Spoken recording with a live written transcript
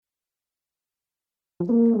Wake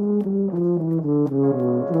up!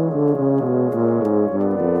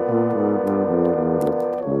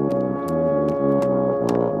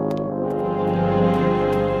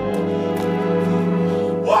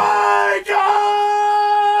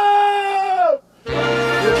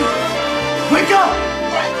 Wake up! Wake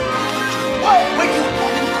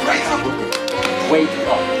up! Wake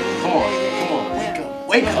up! Come on, wake up!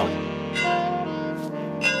 Wake up!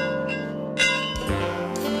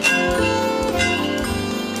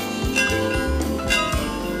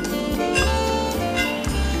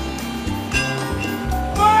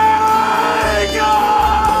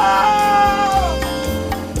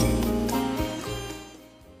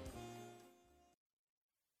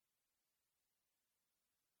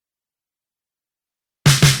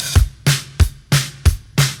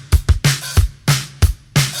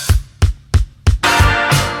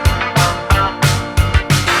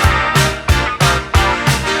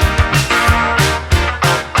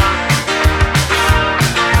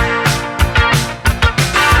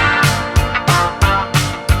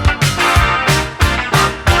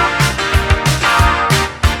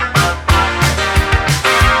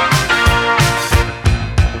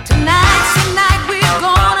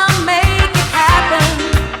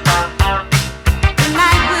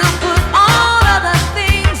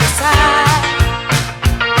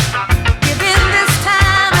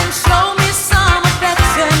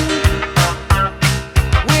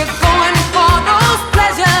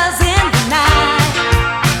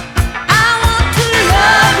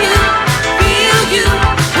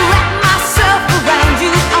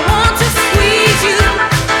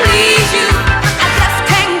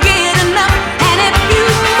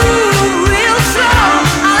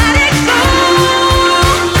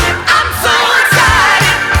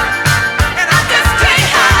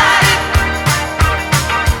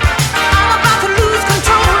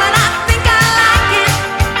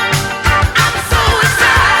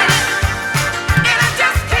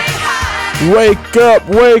 Wake up,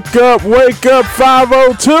 wake up, wake up,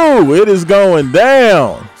 502. It is going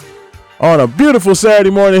down on a beautiful Saturday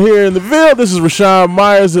morning here in the Ville. This is Raashaan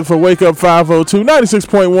Myers for Wake Up 502,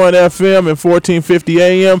 96.1 FM and 1450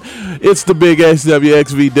 AM. It's the big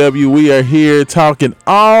SWXVW. We are here talking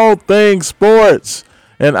all things sports,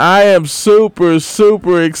 and I am super,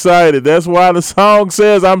 super excited. That's why the song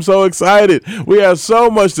says I'm so excited. We have so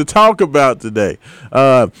much to talk about today.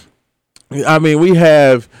 We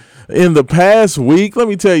have... In the past week, let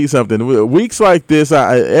me tell you something. Weeks like this,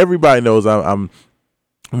 everybody knows I'm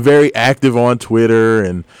very active on Twitter,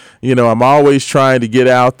 and I'm always trying to get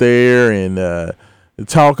out there and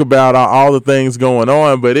talk about all the things going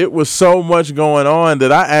on. But it was so much going on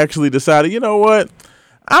that I actually decided, you know what,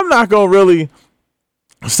 I'm not gonna really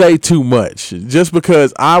say too much, just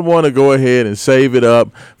because I want to go ahead and save it up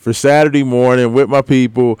for Saturday morning with my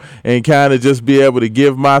people and kind of just be able to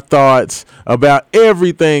give my thoughts about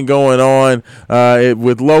everything going on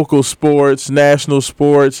with local sports, national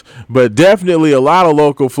sports, but definitely a lot of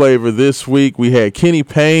local flavor this week. We had Kenny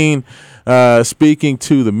Payne speaking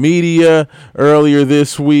to the media earlier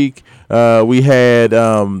this week. We had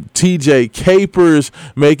TJ Capers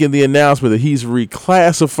making the announcement that he's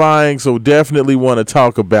reclassifying, so definitely want to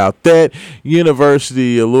talk about that.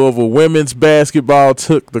 University of Louisville women's basketball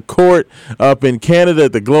took the court up in Canada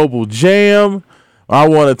at the Global Jam. I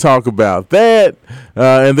want to talk about that.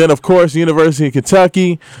 And then, of course, University of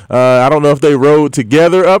Kentucky. I don't know if they rode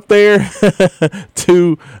together up there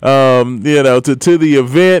to the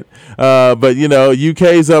event. But,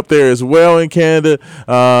 UK's up there as well in Canada,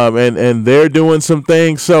 and they're doing some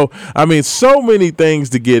things. So, so many things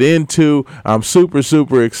to get into. I'm super,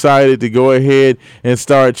 super excited to go ahead and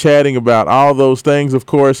start chatting about all those things. Of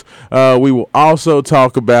course, we will also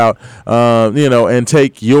talk about, and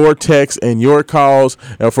take your texts and your calls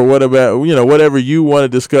for whatever you want to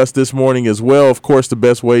discuss this morning as well. Of course, the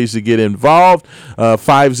best ways to get involved,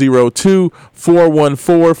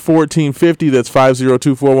 502-414-1450. That's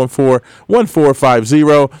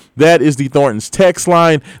 502-414-1450. That is the Thornton's text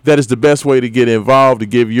line. That is the best way to get involved, to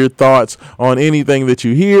give your thoughts on anything that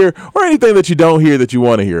you hear or anything that you don't hear that you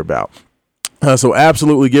want to hear about. So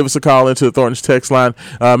absolutely give us a call into the Thornton's text line.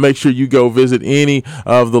 Make sure you go visit any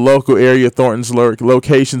of the local area Thornton's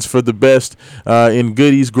locations for the best in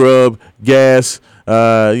goodies, grub, gas,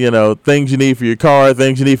 things you need for your car,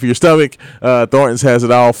 things you need for your stomach. Thornton's has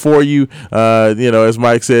it all for you. As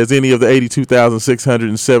Mike says, any of the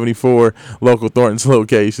 82,674 local Thornton's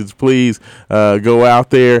locations, please go out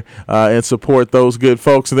there and support those good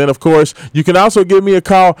folks. And then, of course, you can also give me a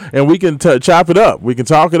call and we can chop it up. We can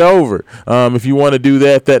talk it over. If you want to do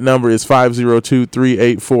that, that number is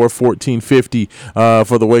 502-384-1450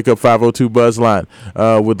 for the Wake Up 502 Buzz line.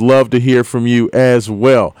 Would love to hear from you as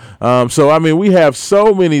well. We have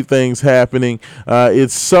so many things happening.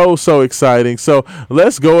 It's so exciting. So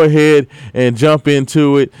let's go ahead and jump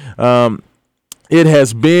into it. It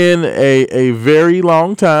has been a very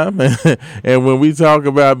long time, and when we talk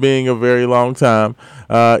about being a very long time,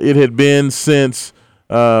 it had been since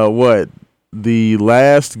the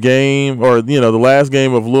last game, or the last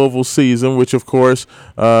game of Louisville's season, which of course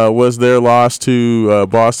was their loss to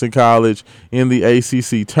Boston College in the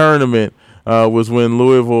ACC tournament, was when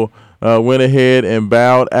Louisville went ahead and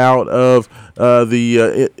bowed out of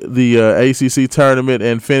the ACC tournament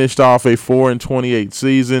and finished off a 4-28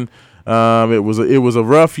 season. It was a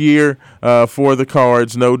rough year for the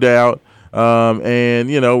Cards, no doubt.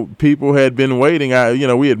 People had been waiting.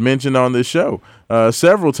 We had mentioned on this show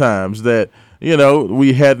several times that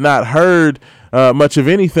we had not heard much of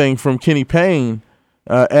anything from Kenny Payne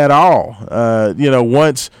at all.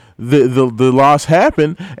 Once the loss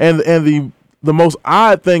happened, and the most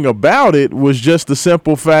odd thing about it was just the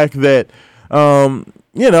simple fact that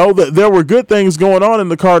there were good things going on in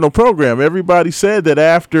the Cardinal program. Everybody said that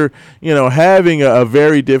after, having a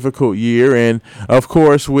very difficult year, and of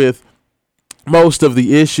course with most of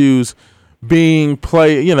the issues being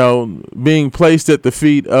placed at the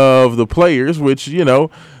feet of the players, which,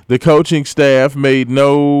 the coaching staff made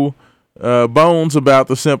no bones about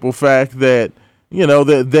the simple fact that,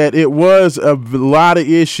 that it was a lot of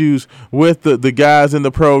issues with the guys in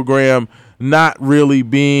the program not really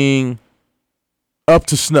being up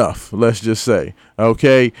to snuff, let's just say.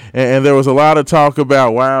 Okay. And there was a lot of talk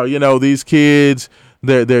about, wow, these kids,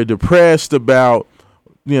 they're depressed about,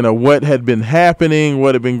 what had been happening,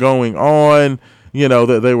 what had been going on,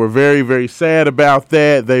 that they were very, very sad about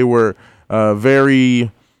that. They were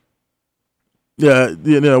very, what are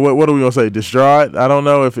we going to say? Distraught. I don't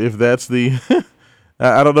know if that's the,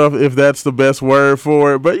 I don't know if that's the best word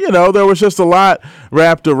for it, but, there was just a lot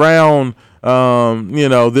wrapped around,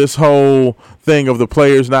 this whole thing of the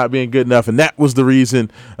players not being good enough. And that was the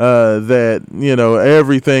reason that,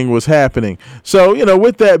 everything was happening. So,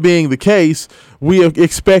 with that being the case, we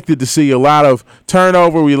expected to see a lot of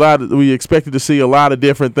turnover. We expected to see a lot of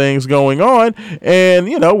different things going on. And,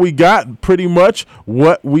 we got pretty much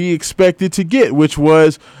what we expected to get, which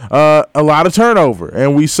was a lot of turnover.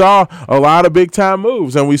 And we saw a lot of big-time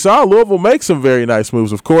moves. And we saw Louisville make some very nice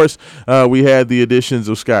moves. Of course, we had the additions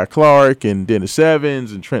of Scott Clark and Dennis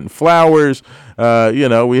Evans and Trenton Flowers.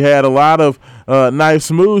 We had a lot of nice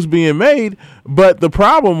moves being made, but the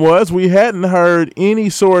problem was we hadn't heard any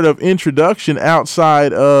sort of introduction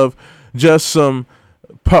outside of just some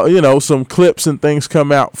clips and things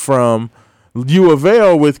come out from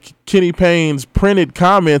UofL with Kenny Payne's printed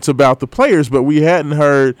comments about the players, but we hadn't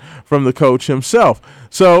heard from the coach himself.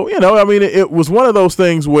 So, it was one of those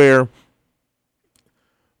things where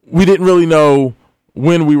we didn't really know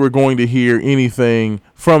when we were going to hear anything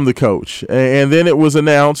from the coach. And then it was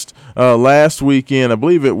announced last weekend, I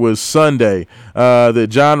believe it was Sunday, that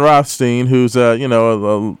John Rothstein, who's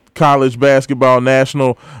a college basketball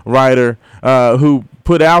national writer, who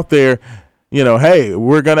put out there, hey,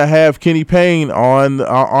 we're going to have Kenny Payne on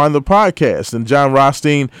the podcast. And John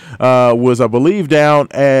Rothstein was, I believe, down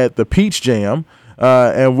at the Peach Jam.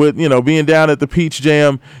 And with, being down at the Peach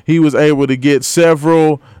Jam, he was able to get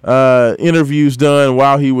several interviews done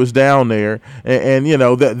while he was down there. And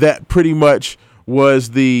that pretty much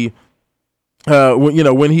was the,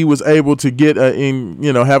 when he was able to get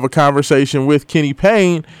have a conversation with Kenny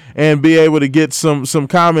Payne and be able to get some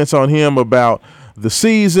comments on him about the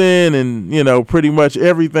season and, pretty much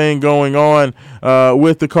everything going on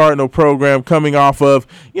with the Cardinal program, coming off of,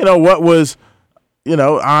 what was,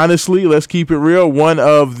 honestly, let's keep it real, one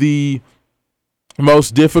of the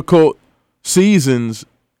most difficult seasons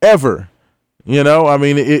ever.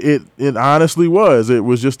 It honestly was. It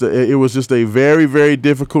was just a very, very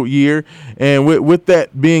difficult year. And with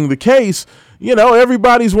that being the case,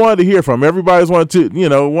 everybody's wanted to hear from him. Everybody's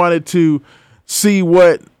wanted to see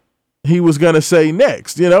what he was going to say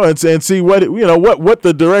next, and see what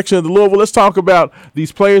the direction of the Louisville. Let's talk about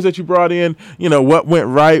these players that you brought in, what went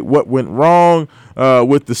right, what went wrong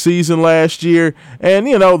with the season last year, and,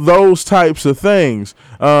 those types of things,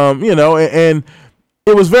 and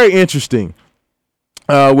it was very interesting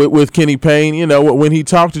with Kenny Payne, when he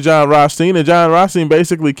talked to John Rothstein, and John Rothstein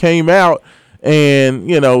basically came out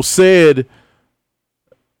and, said,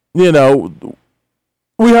 we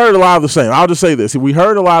heard a lot of the same. I'll just say this. We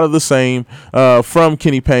heard a lot of the same from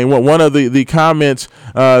Kenny Payne. One of the comments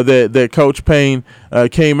that Coach Payne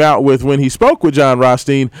came out with when he spoke with John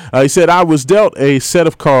Rothstein, he said, I was dealt a set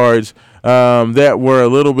of cards that were a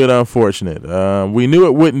little bit unfortunate. We knew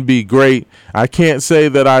it wouldn't be great. I can't say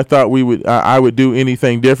that I thought I would do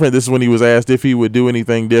anything different. This is when he was asked if he would do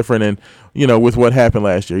anything different, and with what happened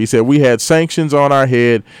last year. He said we had sanctions on our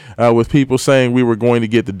head with people saying we were going to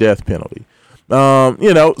get the death penalty.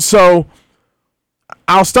 So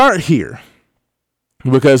I'll start here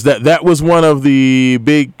because that was one of the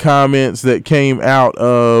big comments that came out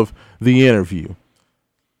of the interview.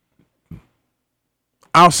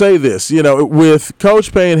 I'll say this, with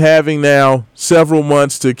Coach Payne having now several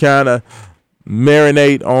months to kind of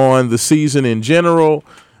marinate on the season in general,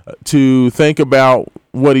 to think about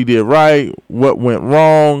what he did right, what went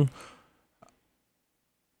wrong,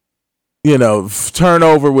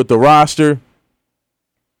 turnover with the roster.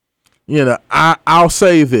 I'll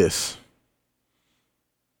say this.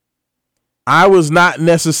 I was not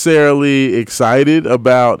necessarily excited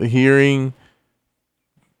about hearing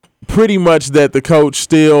pretty much that the coach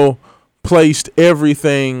still placed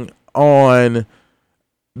everything on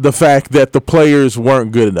the fact that the players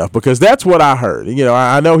weren't good enough, because that's what I heard.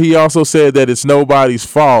 I know he also said that it's nobody's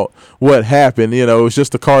fault what happened. It was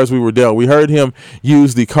just the cards we were dealt. We heard him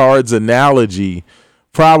use the cards analogy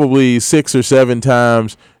probably 6 or 7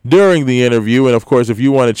 times during the interview. And of course, if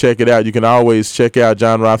you want to check it out, you can always check out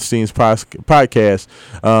John Rothstein's podcast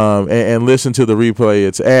and listen to the replay.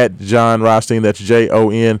 It's at John Rothstein. That's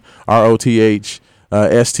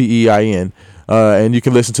JONROTHSTEIN. And you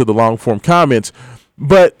can listen to the long form comments.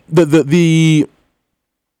 But the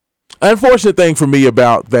unfortunate thing for me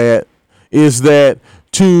about that is that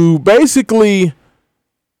to basically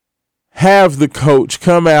have the coach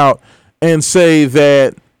come out and say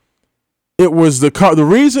that it was the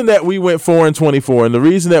reason that we went 4-24, and the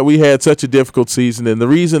reason that we had such a difficult season, and the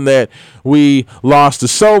reason that we lost to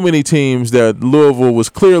so many teams that Louisville was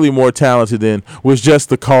clearly more talented in, was just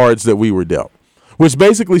the cards that we were dealt, which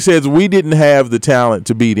basically says we didn't have the talent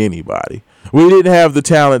to beat anybody. We didn't have the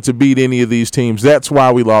talent to beat any of these teams. That's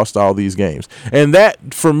why we lost all these games. And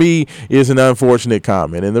that, for me, is an unfortunate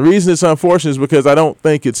comment. And the reason it's unfortunate is because I don't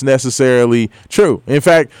think it's necessarily true. In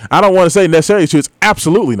fact, I don't want to say necessarily true. It's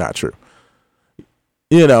absolutely not true.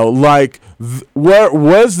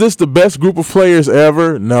 Was this the best group of players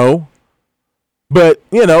ever? No. But,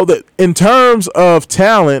 that in terms of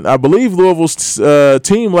talent, I believe Louisville's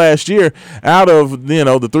team last year, out of,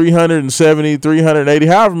 the 370, 380,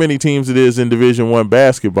 however many teams it is in Division I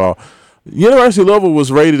basketball, University of Louisville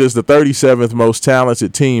was rated as the 37th most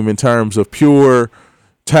talented team in terms of pure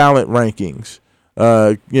talent rankings,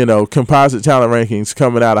 composite talent rankings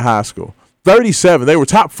coming out of high school. 37, they were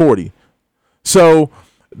top 40. So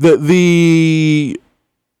the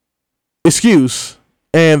excuse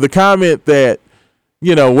and the comment that,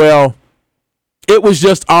 it was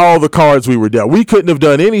just all the cards we were dealt. We couldn't have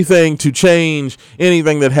done anything to change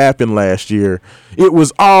anything that happened last year. It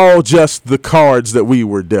was all just the cards that we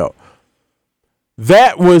were dealt.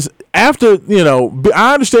 That was after,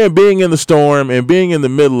 I understand being in the storm and being in the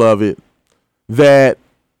middle of it, that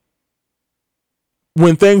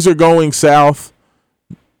when things are going south,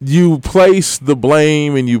 you place the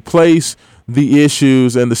blame and you place the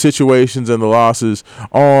issues and the situations and the losses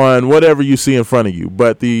on whatever you see in front of you.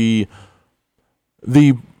 But the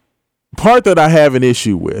part that I have an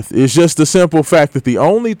issue with is just the simple fact that the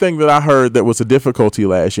only thing that I heard that was a difficulty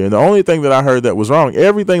last year, and the only thing that I heard that was wrong,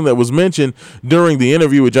 everything that was mentioned during the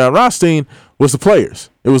interview with John Rothstein, was the players.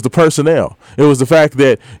 It was the personnel. It was the fact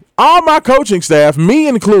that all my coaching staff, me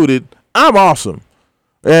included, I'm awesome.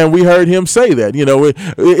 And we heard him say that.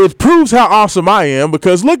 It proves how awesome I am,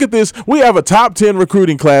 because look at this. We have a top 10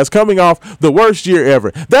 recruiting class coming off the worst year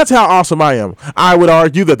ever. That's how awesome I am. I would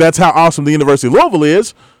argue that that's how awesome the University of Louisville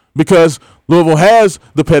is, because Louisville has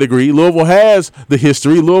the pedigree. Louisville has the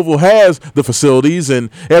history. Louisville has the facilities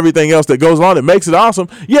and everything else that goes on. It makes it awesome.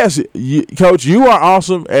 Yes, Coach, you are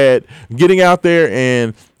awesome at getting out there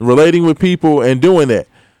and relating with people and doing that.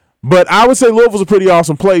 But I would say Louisville's a pretty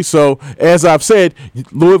awesome place. So, as I've said,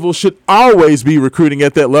 Louisville should always be recruiting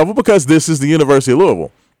at that level, because this is the University of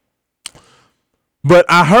Louisville. But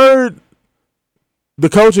I heard the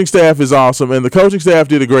coaching staff is awesome, and the coaching staff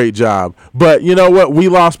did a great job. But you know what? We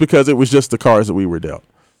lost because it was just the cards that we were dealt.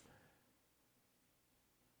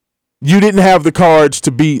 You didn't have the cards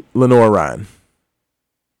to beat Lenore Ryan.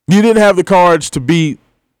 You didn't have the cards to beat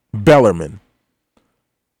Bellarmine.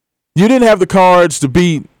 You didn't have the cards to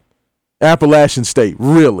beat Appalachian State,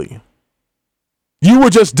 really. You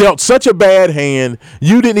were just dealt such a bad hand,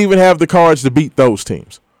 you didn't even have the cards to beat those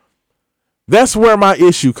teams. That's where my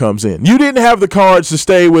issue comes in. You didn't have the cards to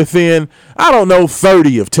stay within,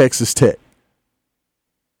 30 of Texas Tech.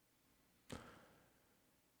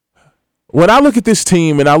 When I look at this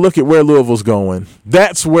team and I look at where Louisville's going,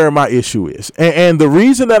 that's where my issue is. And the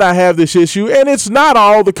reason that I have this issue, and it's not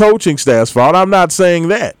all the coaching staff's fault, I'm not saying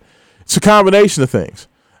that. It's a combination of things.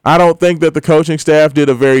 I don't think that the coaching staff did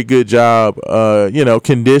a very good job,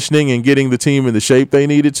 conditioning and getting the team in the shape they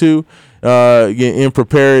needed to in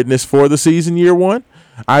preparedness for the season year one.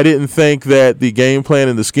 I didn't think that the game plan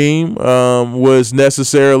and the scheme was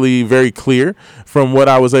necessarily very clear from what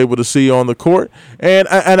I was able to see on the court. And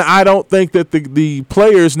I don't think that the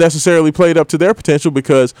players necessarily played up to their potential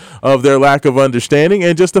because of their lack of understanding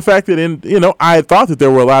and just the fact that, I thought that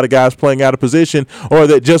there were a lot of guys playing out of position or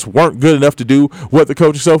that just weren't good enough to do what the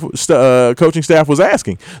coaching staff was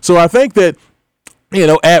asking. So I think that,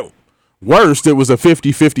 at worst, it was a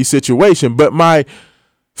 50-50 situation. But my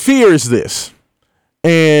fear is this.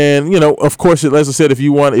 And, of course, as I said, if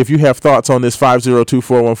you have thoughts on this,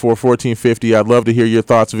 502-414-1450, I'd love to hear your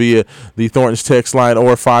thoughts via the Thornton's text line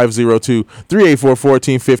or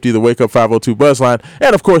 502-384-1450, the Wake Up 502 buzz line.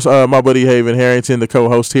 And, of course, my buddy Haven Harrington, the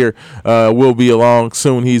co-host here, will be along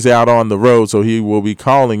soon. He's out on the road, so he will be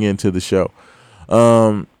calling into the show.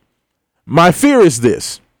 My fear is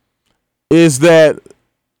this, is that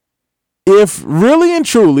if really and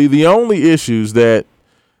truly the only issues that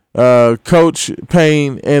Coach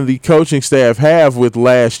Payne and the coaching staff have with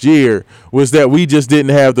last year was that we just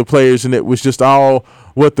didn't have the players and it was just all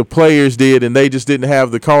what the players did and they just didn't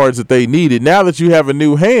have the cards that they needed. Now that you have a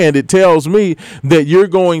new hand, it tells me that you're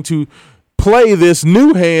going to play this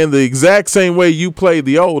new hand the exact same way you played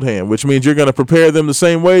the old hand, which means you're going to prepare them the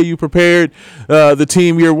same way you prepared the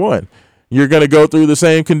team year one. You're going to go through the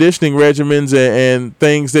same conditioning regimens and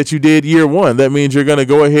things that you did year one. That means you're going to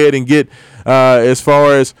go ahead and get, as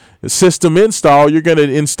far as system install, you're going to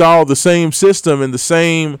install the same system and the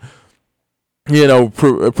same,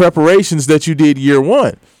 preparations that you did year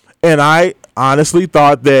one. And I honestly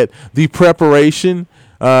thought that the preparation,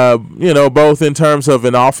 both in terms of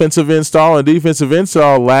an offensive install and defensive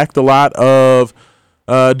install, lacked a lot of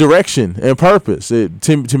direction and purpose.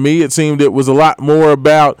 To me, it seemed it was a lot more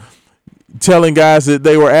about telling guys that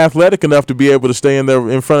they were athletic enough to be able to stay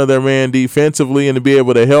in front of their man defensively and to be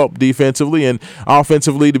able to help defensively, and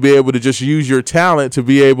offensively to be able to just use your talent to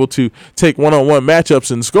be able to take one-on-one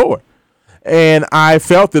matchups and score. And I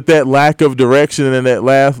felt that lack of direction and that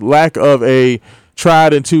lack of a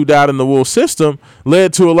tried and true dyed-in-the-wool system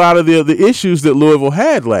led to a lot of the issues that Louisville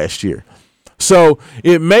had last year. So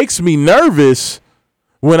it makes me nervous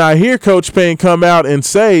when I hear Coach Payne come out and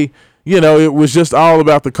say, it was just all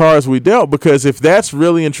about the cards we dealt, because if that's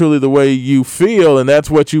really and truly the way you feel and that's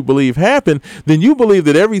what you believe happened, then you believe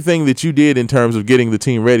that everything that you did in terms of getting the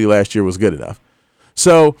team ready last year was good enough.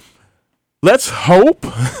 So let's hope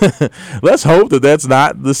that that's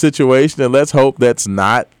not the situation, and let's hope that's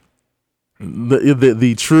not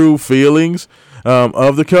the true feelings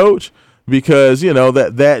of the coach, because,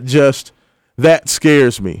 that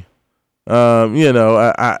scares me.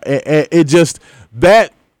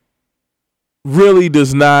 That really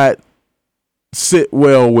does not sit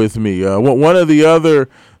well with me. One of the other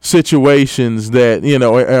situations that,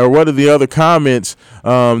 or one of the other comments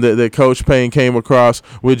that Coach Payne came across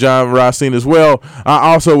with John Raashaan as well,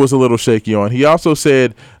 I also was a little shaky on. He also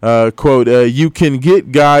said, quote, you can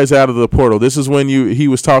get guys out of the portal. This is when he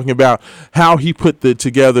was talking about how he put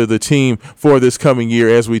together the team for this coming year,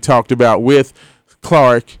 as we talked about with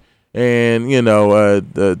Clark and,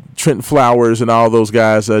 Trent Flowers and all those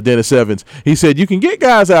guys, Dennis Evans. He said, you can get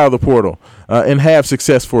guys out of the portal and have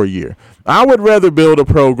success for a year. I would rather build a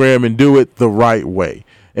program and do it the right way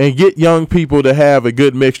and get young people to have a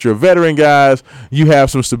good mixture of veteran guys. You have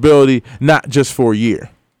some stability, not just for a year.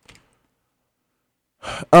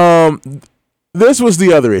 This was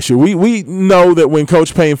the other issue. We know that when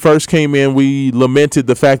Coach Payne first came in, we lamented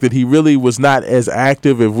the fact that he really was not as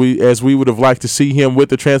active as we would have liked to see him with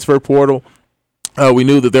the transfer portal. We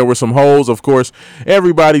knew that there were some holes. Of course,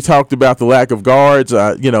 everybody talked about the lack of guards.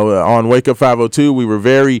 On Wake Up 502, we were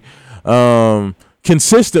very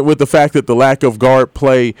consistent with the fact that the lack of guard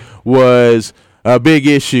play was a big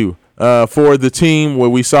issue for the team, where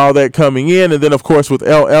we saw that coming in. And then, of course, with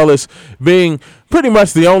L. Ellis being pretty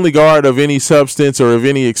much the only guard of any substance or of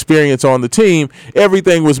any experience on the team,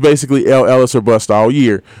 everything was basically L. Ellis or bust all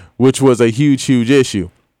year, which was a huge, huge issue.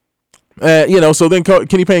 So then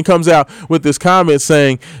Kenny Payne comes out with this comment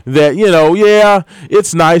saying that, yeah,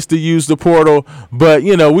 it's nice to use the portal, but,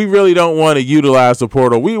 we really don't want to utilize the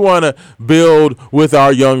portal. We want to build with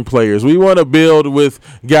our young players. We want to build with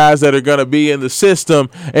guys that are going to be in the system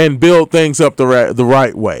and build things up the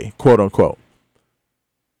right way, quote unquote.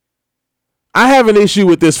 I have an issue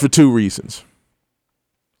with this for two reasons.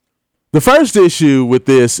 The first issue with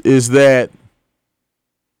this is that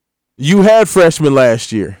you had freshmen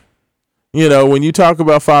last year. When you talk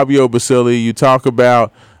about Fabio Basili, you talk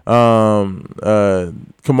about Kamari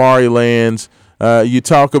Lands, you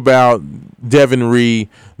talk about Devin Ree.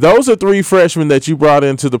 Those are three freshmen that you brought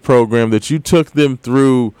into the program, that you took them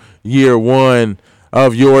through year one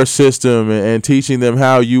of your system and teaching them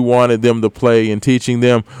how you wanted them to play and teaching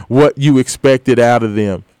them what you expected out of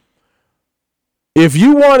them. If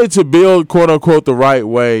you wanted to build, quote unquote, the right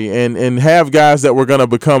way and have guys that were going to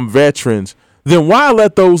become veterans, then why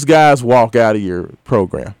let those guys walk out of your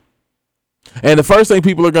program? And the first thing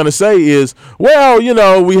people are going to say is,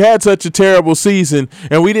 well, we had such a terrible season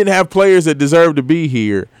and we didn't have players that deserve to be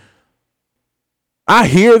here. I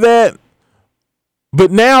hear that.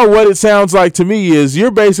 But now what it sounds like to me is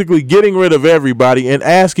you're basically getting rid of everybody and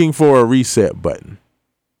asking for a reset button.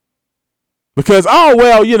 Because,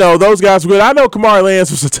 those guys were good. I know Kamari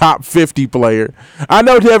Lands was a top 50 player. I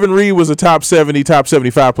know Devin Reed was a top 70, top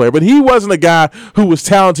 75 player, but he wasn't a guy who was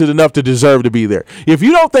talented enough to deserve to be there. If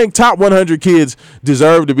you don't think top 100 kids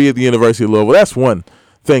deserve to be at the University of Louisville, that's one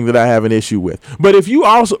thing that I have an issue with. But if you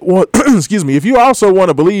also want, if you also want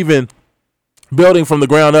to believe in building from the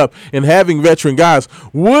ground up and having veteran guys,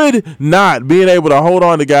 would not being able to hold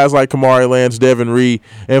on to guys like Kamari Lands, Devin Reed,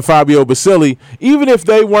 and Fabio Basili, even if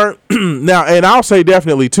they weren't now, and I'll say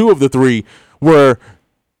definitely two of the three were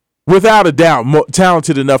without a doubt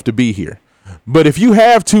talented enough to be here. But if you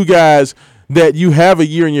have two guys that you have a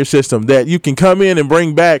year in your system that you can come in and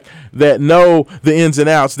bring back that know the ins and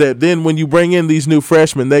outs, that then when you bring in these new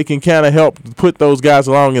freshmen, they can kind of help put those guys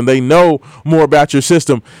along and they know more about your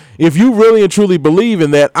system. If you really and truly believe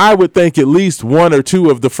in that, I would think at least one or two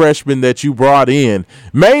of the freshmen that you brought in,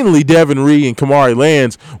 mainly Devin Reed and Kamari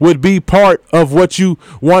Lands, would be part of what you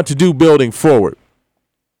want to do building forward.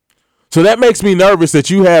 So that makes me nervous that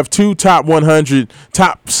you have two top 100,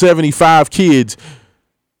 top 75 kids,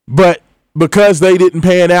 but because they didn't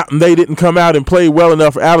pan out and they didn't come out and play well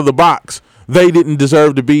enough out of the box, they didn't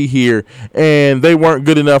deserve to be here, and they weren't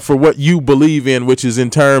good enough for what you believe in, which is in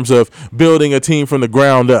terms of building a team from the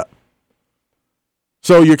ground up.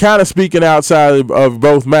 So you're kind of speaking outside of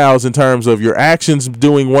both mouths in terms of your actions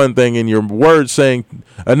doing one thing and your words saying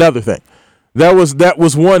another thing. That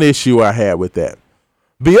was one issue I had with that.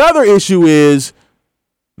 The other issue is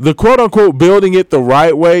the quote-unquote building it the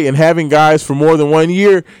right way and having guys for more than 1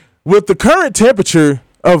 year. With the current temperature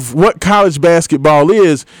of what college basketball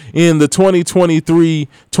is in the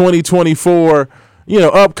 2023-2024,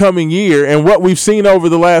 upcoming year, and what we've seen over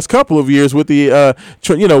the last couple of years with the,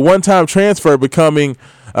 one-time transfer becoming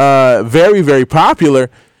very, very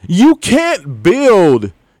popular, you can't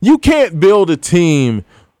build a team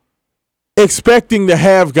expecting to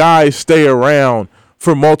have guys stay around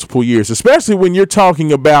for multiple years, especially when you're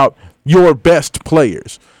talking about your best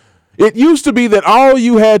players. It used to be that all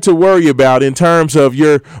you had to worry about in terms of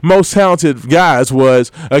your most talented guys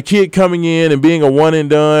was a kid coming in and being a one and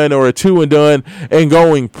done or a two and done and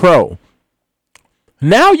going pro.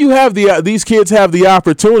 Now you have these kids have the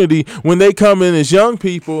opportunity when they come in as young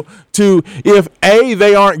people to, if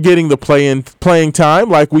they aren't getting the playing time,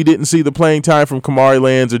 like we didn't see the playing time from Kamari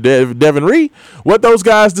Lands or Devin Reed, what those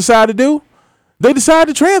guys decide to do? They decide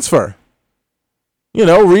to transfer.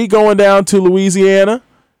 Reed going down to Louisiana.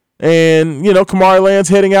 And, Kamari Lands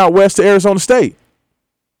heading out west to Arizona State.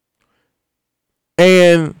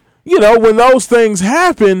 And, when those things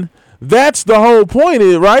happen, that's the whole point,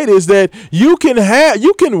 right? Is that you can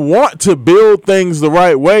want to build things the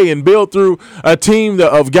right way and build through a team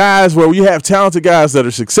of guys where you have talented guys that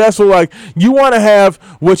are successful. Like, you want to have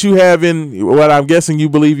what you have in, what I'm guessing you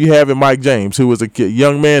believe you have in Mike James, who was a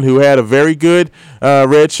young man who had a very good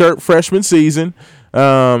redshirt freshman season.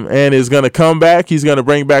 And is going to come back. He's going to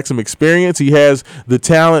bring back some experience. He has the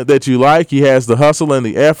talent that you like. He has the hustle and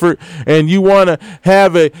the effort. And you want to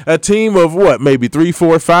have a team of maybe 3,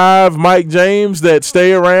 4, 5 Mike James that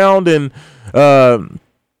stay around and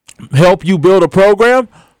help you build a program.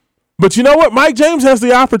 But you know what? Mike James has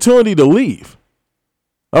the opportunity to leave.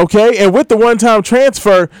 Okay, and with the one-time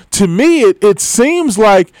transfer, to me, it seems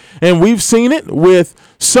like, and we've seen it with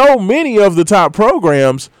so many of the top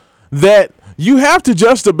programs, that you have to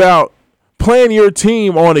just about plan your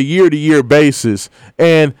team on a year-to-year basis.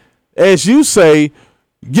 And as you say,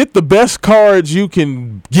 get the best cards you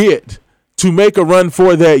can get to make a run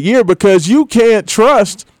for that year, because you can't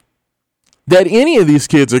trust that any of these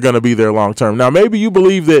kids are going to be there long term. Now, maybe you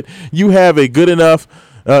believe that you have a good enough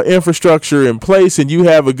infrastructure in place and you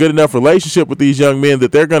have a good enough relationship with these young men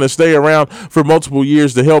that they're going to stay around for multiple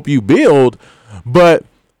years to help you build. But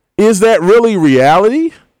is that really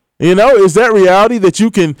reality? You know, is that reality that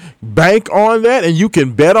you can bank on that and you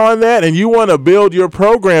can bet on that, and you want to build your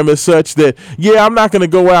program as such that, yeah, I'm not going to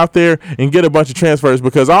go out there and get a bunch of transfers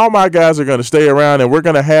because all my guys are going to stay around and we're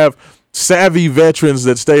going to have savvy veterans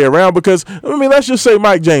that stay around? Because, I mean, let's just say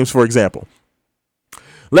Mike James, for example.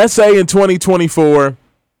 Let's say in 2024,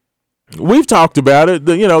 we've talked about it,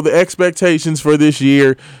 the expectations for this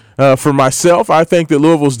year. For myself, I think that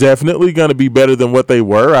Louisville's definitely going to be better than what they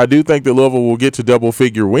were. I do think that Louisville will get to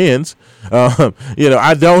double-figure wins.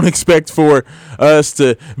 I don't expect for us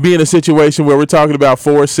to be in a situation where we're talking about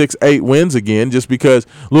 4, 6, 8 wins again, just because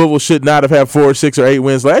Louisville should not have had 4, 6, or 8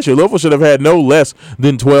 wins last year. Louisville should have had no less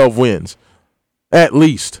than 12 wins, at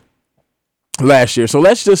least, last year. So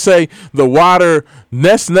let's just say the water,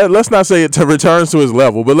 let's not say it returns to its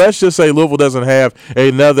level, but let's just say Louisville doesn't have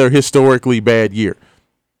another historically bad year.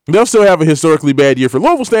 They'll still have a historically bad year for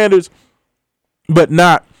Louisville standards, but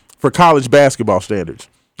not for college basketball standards.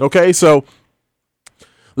 Okay, so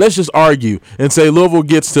let's just argue and say Louisville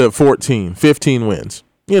gets to 14, 15 wins.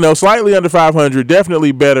 Slightly under 500,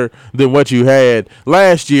 definitely better than what you had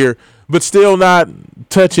last year, but still not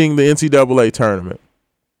touching the NCAA tournament.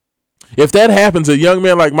 If that happens, a young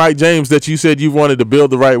man like Mike James that you said you wanted to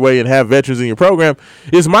build the right way and have veterans in your program,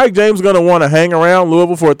 is Mike James going to want to hang around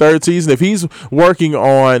Louisville for a third season if he's working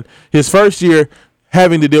on his first year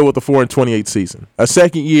having to deal with the 4-28 season, a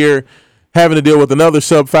second year having to deal with another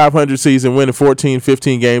sub-500 season, winning 14,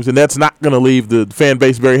 15 games, and that's not going to leave the fan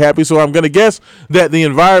base very happy. So I'm going to guess that the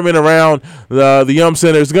environment around the Yum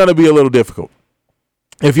Center is going to be a little difficult.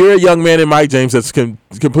 If you're a young man in Mike James that's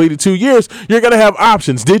completed 2 years, you're going to have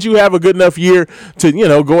options. Did you have a good enough year to,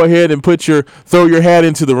 go ahead and throw your hat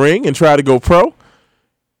into the ring and try to go pro?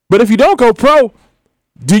 But if you don't go pro,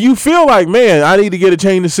 do you feel like, man, I need to get a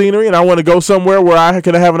change of scenery and I want to go somewhere where I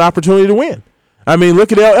can have an opportunity to win? I mean,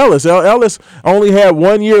 look at El Ellis. El Ellis only had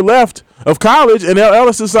 1 year left of college, and El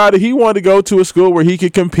Ellis decided he wanted to go to a school where he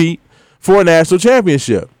could compete for a national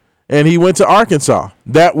championship. And he went to Arkansas.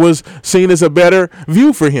 That was seen as a better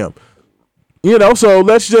view for him. So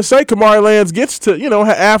let's just say Kamari Lands gets to,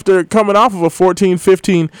 after coming off of a 14,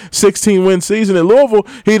 15, 16 win season at Louisville,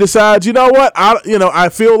 he decides, I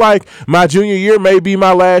feel like my junior year may be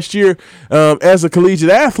my last year as a collegiate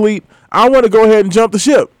athlete. I want to go ahead and jump the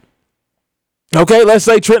ship. Okay, let's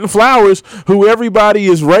say Trenton Flowers, who everybody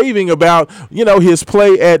is raving about, his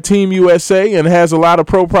play at Team USA and has a lot of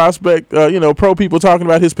pro people talking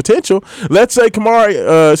about his potential. Let's say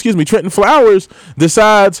Trenton Flowers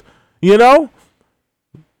decides,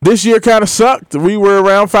 this year kind of sucked. We were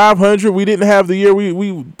around 500. We didn't have the year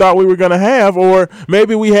we thought we were going to have, or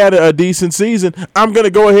maybe we had a decent season. I'm going to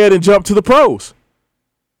go ahead and jump to the pros.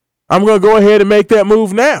 I'm going to go ahead and make that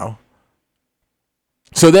move now.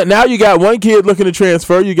 So that now you got one kid looking to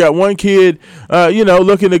transfer. You got one kid,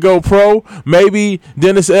 looking to go pro. Maybe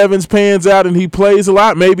Dennis Evans pans out and he plays a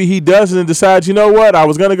lot. Maybe he doesn't and decides, I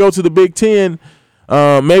was going to go to the Big Ten.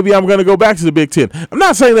 Maybe I'm going to go back to the Big Ten. I'm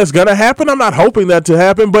not saying that's going to happen. I'm not hoping that to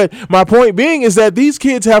happen. But my point being is that these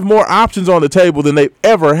kids have more options on the table than they've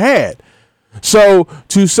ever had. So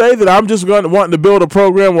to say that I'm just wanting to build a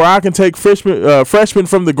program where I can take freshmen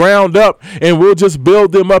from the ground up and we'll just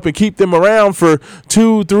build them up and keep them around for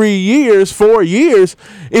 2, 3 years, 4 years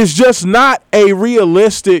is just not a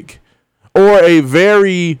realistic or a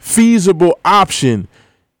very feasible option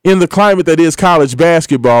in the climate that is college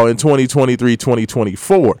basketball in 2023,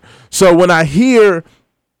 2024. So when I hear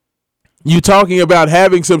you talking about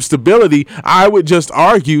having some stability, I would just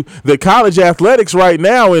argue that college athletics right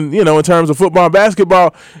now, in terms of football and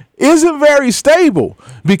basketball, isn't very stable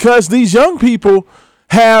because these young people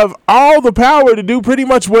have all the power to do pretty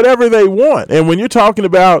much whatever they want. And when you're talking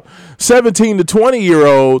about 17 to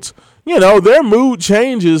 20-year-olds, their mood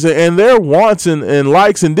changes and their wants and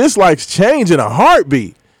likes and dislikes change in a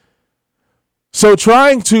heartbeat. So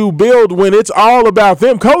trying to build when it's all about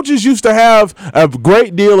them, coaches used to have a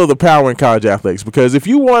great deal of the power in college athletics because if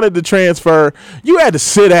you wanted to transfer, you had to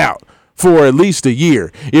sit out for at least a year.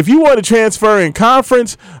 If you wanted to transfer in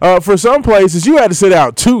conference, for some places, you had to sit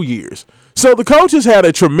out 2 years. So the coaches had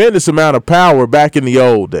a tremendous amount of power back in the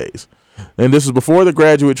old days. And this is before the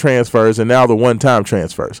graduate transfers and now the one-time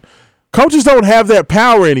transfers. Coaches don't have that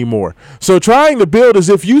power anymore. So trying to build as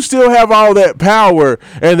if you still have all that power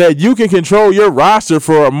and that you can control your roster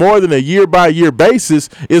for more than a year-by-year basis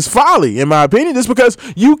is folly, in my opinion, just because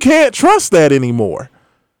you can't trust that anymore.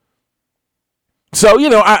 So,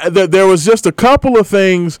 there was just a couple of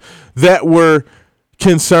things that were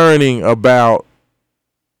concerning about,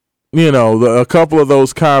 a couple of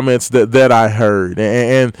those comments that I heard.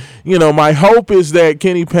 And my hope is that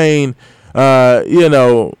Kenny Payne,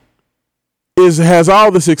 has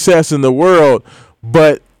all the success in the world,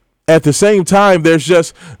 but at the same time, there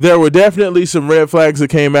were definitely some red flags that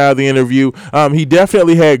came out of the interview. He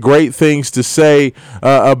definitely had great things to say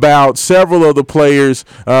about several of the players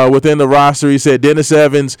within the roster. He said Dennis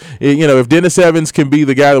Evans, if Dennis Evans can be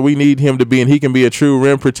the guy that we need him to be and he can be a true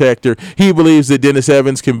rim protector, he believes that Dennis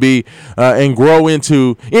Evans can be and grow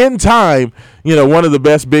into, in time, one of the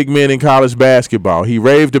best big men in college basketball. He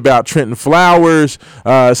raved about Trenton Flowers,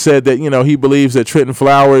 said that, he believes that Trenton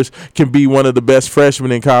Flowers can be one of the best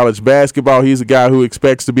freshmen in college basketball. He's a guy who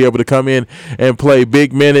expects to be able to come in and play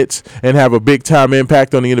big minutes and have a big-time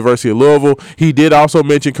impact on the University of Louisville. He did also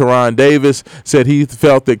mention Karan Davis, said he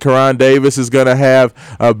felt that Karan Davis is going to have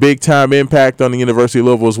a big-time impact on the University of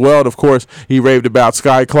Louisville as well. And, of course, he raved about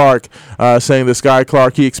Sky Clark, saying that Sky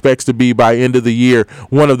Clark he expects to be, by end of the year,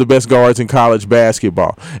 one of the best guards in college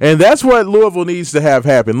basketball. And that's what Louisville needs to have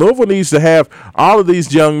happen. Louisville needs to have all of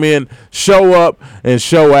these young men show up and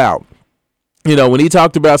show out. When he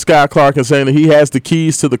talked about Sky Clark and saying that he has the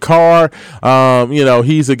keys to the car,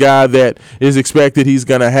 he's a guy that is expected. He's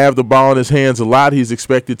going to have the ball in his hands a lot. He's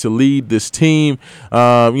expected to lead this team.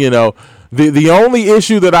 The only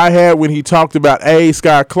issue that I had when he talked about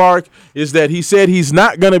Sky Clark is that he said he's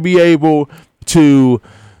not going to be able to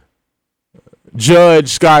judge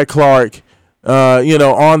Sky Clark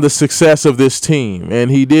on the success of this team.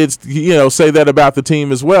 And he did, say that about the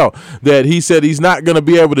team as well, that he said he's not going to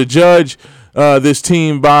be able to judge this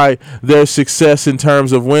team by their success in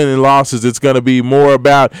terms of wins and losses. It's going to be more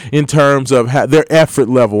about in terms of their effort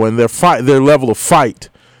level and their level of fight.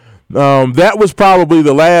 That was probably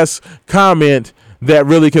the last comment that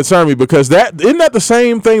really concerned me, because isn't that the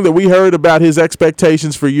same thing that we heard about his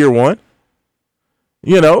expectations for year one?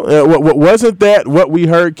 Wasn't that what we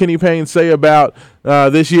heard Kenny Payne say about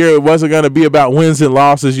this year? It wasn't going to be about wins and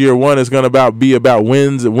losses. Year one is going to be about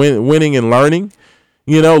winning and learning.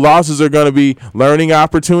 Losses are going to be learning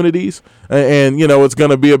opportunities, and it's going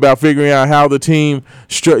to be about figuring out how the team,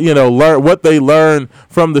 learn what they learn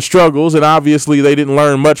from the struggles. And obviously, they didn't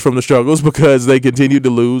learn much from the struggles because they continued to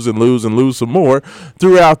lose and lose and lose some more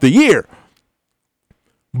throughout the year.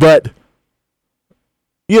 But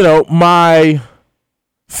my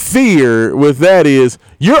fear with that is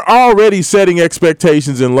you're already setting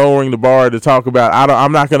expectations and lowering the bar to talk about.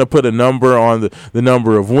 I'm not going to put a number on the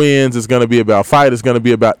number of wins. It's going to be about fight. It's going to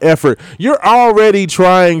be about effort. You're already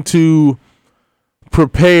trying to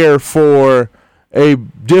prepare for a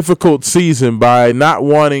difficult season by not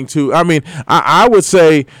wanting to. I would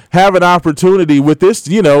say have an opportunity with this.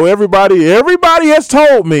 Everybody has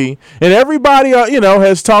told me, and everybody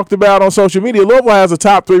has talked about on social media. Louisville has a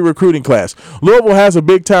top 3 recruiting class. Louisville has a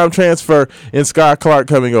big time transfer in Sky Clark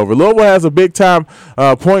coming over. Louisville has a big time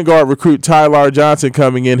point guard recruit, Tyler Johnson,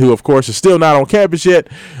 coming in, who of course is still not on campus yet,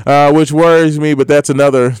 which worries me. But that's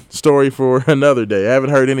another story for another day. I haven't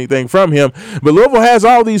heard anything from him. But Louisville has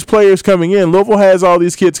all these players coming in. Louisville has all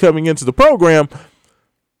these kids coming into the program.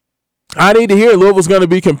 I need to hear Louisville's going to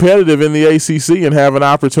be competitive in the ACC and have an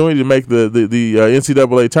opportunity to make the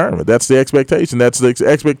NCAA tournament. That's the expectation. That's the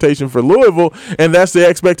expectation for Louisville, and that's the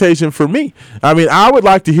expectation for me. I would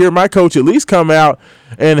like to hear my coach at least come out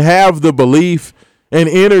and have the belief and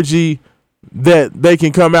energy that they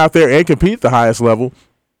can come out there and compete at the highest level.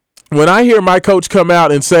 When I hear my coach come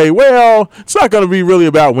out and say, well, it's not going to be really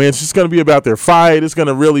about wins, it's going to be about their fight, it's going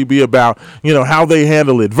to really be about, how they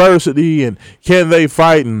handle adversity and can they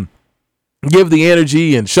fight and give the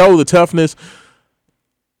energy and show the toughness.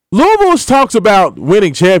 Louisville talks about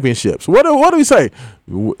winning championships. What do we say?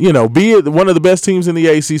 Be one of the best teams in the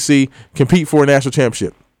ACC, compete for a national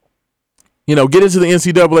championship. Get into the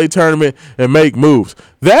NCAA tournament and make moves.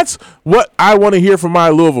 That's what I want to hear from my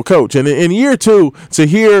Louisville coach. And in year 2, to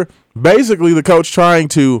hear basically the coach trying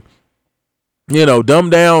to, dumb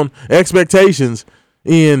down expectations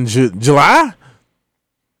in July,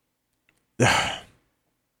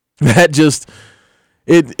 that just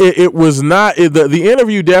it was not the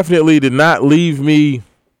interview definitely did not leave me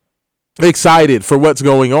excited for what's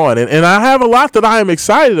going on. And I have a lot that I am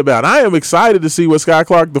excited about. I am excited to see what Sky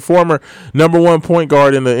Clark, the former #1 point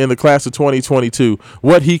guard in the class of 2022,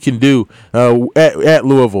 what he can do at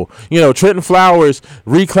Louisville. Trenton Flowers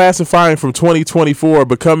reclassifying from 2024,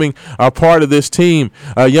 becoming a part of this team,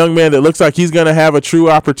 a young man that looks like he's going to have a true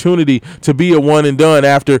opportunity to be a one and done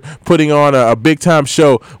after putting on a big-time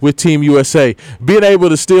show with Team USA. Being able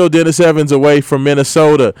to steal Dennis Evans away from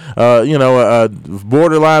Minnesota, a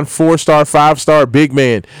borderline 4-star, 5-star big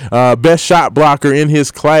man, best shot blocker in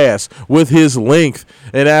his class with his length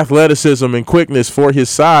and athleticism and quickness for his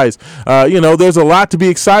size. There's a lot to be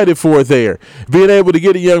excited for there. Being able to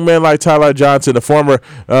get a young man like Tyler Johnson, a former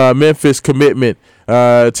Memphis commitment,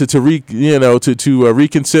 to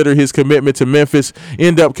reconsider his commitment to Memphis,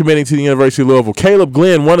 end up committing to the University of Louisville. Caleb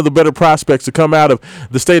Glenn, one of the better prospects to come out of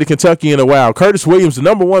the state of Kentucky in a while. Curtis Williams, the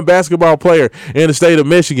 #1 basketball player in the state of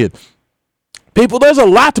Michigan. People, there's a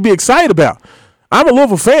lot to be excited about. I'm a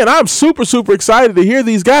Louisville fan. I'm super, super excited to hear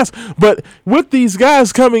these guys. But with these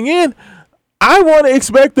guys coming in, I want to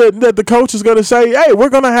expect that the coach is going to say, hey, we're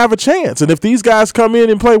going to have a chance. And if these guys come in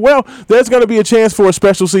and play well, there's going to be a chance for a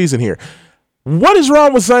special season here. What is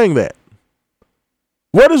wrong with saying that?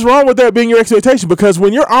 What is wrong with that being your expectation? Because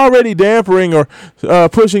when you're already dampering or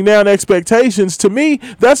pushing down expectations, to me,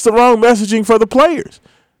 that's the wrong messaging for the players.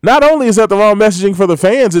 Not only is that the wrong messaging for the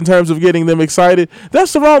fans in terms of getting them excited,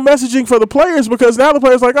 that's the wrong messaging for the players, because now the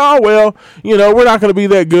players are like, oh, well, we're not going to be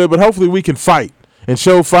that good, but hopefully we can fight and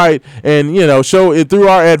show fight and, show it through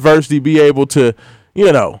our adversity, be able to,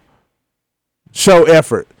 show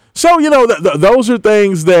effort. So, those are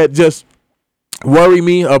things that just worry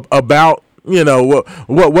me about,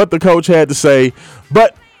 what the coach had to say.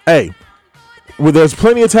 But, hey, well, there's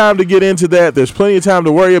plenty of time to get into that. There's plenty of time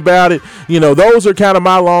to worry about it. Those are kind of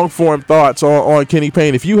my long-form thoughts on Kenny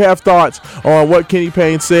Payne. If you have thoughts on what Kenny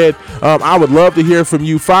Payne said, I would love to hear from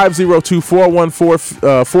you.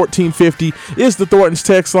 502-414-1450 is the Thornton's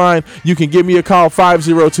text line. You can give me a call,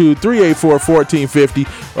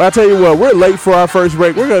 502-384-1450. Well, I'll tell you what, we're late for our first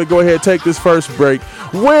break. We're going to go ahead and take this first break.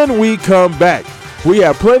 When we come back, we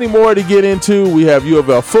have plenty more to get into. We have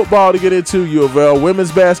UofL football to get into, UofL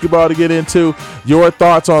women's basketball to get into, your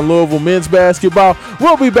thoughts on Louisville men's basketball.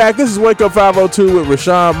 We'll be back. This is Wake Up 502 with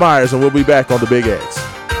Raashaan Myers, and we'll be back on the Big X.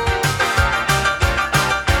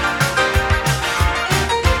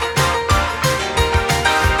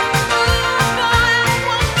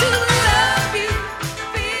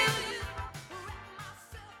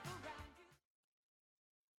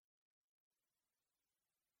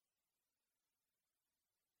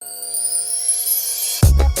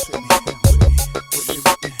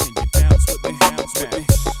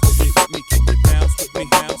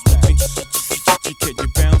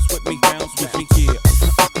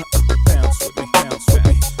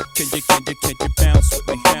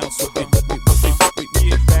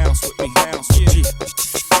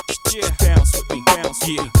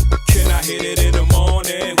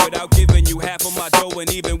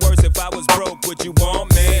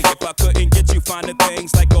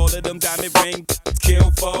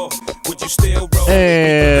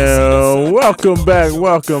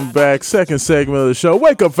 Welcome back. Second segment of the show.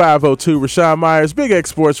 Wake Up 502, Raashaan Myers, Big X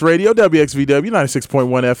Sports Radio, WXVW 96.1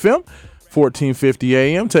 FM, 1450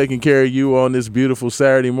 AM, taking care of you on this beautiful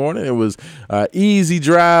Saturday morning. It was an easy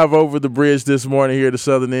drive over the bridge this morning here to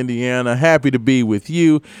Southern Indiana. Happy to be with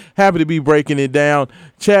you. Happy to be breaking it down,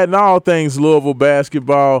 chatting all things Louisville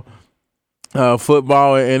basketball,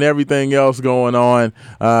 football, and everything else going on.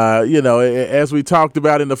 As we talked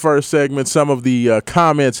about in the first segment, some of the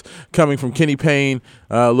comments coming from Kenny Payne,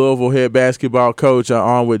 Louisville head basketball coach,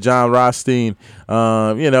 on with John Rothstein.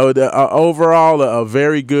 Overall, a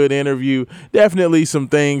very good interview. Definitely some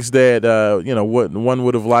things that, what one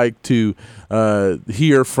would have liked to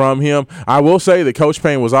hear from him. I will say that Coach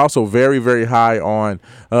Payne was also very, very high on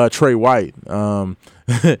Trey White.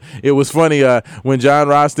 It was funny when John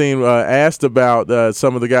Rothstein asked about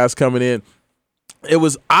some of the guys coming in. It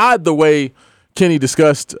was odd the way Kenny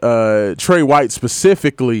discussed Trey White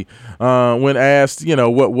specifically when asked,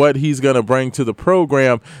 what he's going to bring to the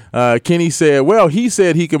program. Kenny said, well, he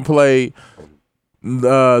said he can play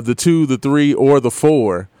the 2, the 3, or the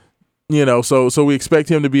 4. So we expect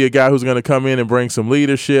him to be a guy who's going to come in and bring some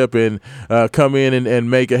leadership and come in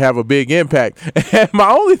and have a big impact. And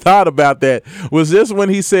my only thought about that was just when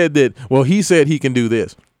he said that, well, he said he can do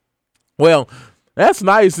this. Well, that's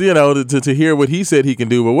nice, to hear what he said he can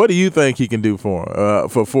do. But what do you think he can do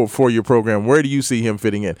for your program? Where do you see him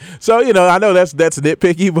fitting in? So, I know that's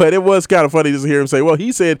nitpicky, but it was kind of funny just to hear him say, well,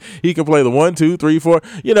 he said he can play the 1, 2, 3, 4.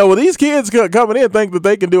 These kids coming in think that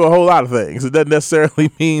they can do a whole lot of things. It doesn't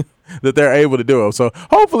necessarily mean that they're able to do it. So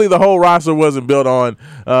hopefully the whole roster wasn't built on,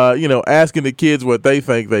 asking the kids what they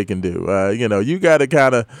think they can do. You got to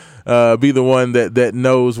kind of be the one that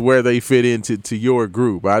knows where they fit into your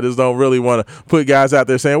group. I just don't really want to put guys out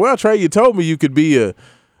there saying, well, Trey, you told me you could be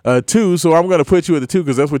a 2, so I'm going to put you at the 2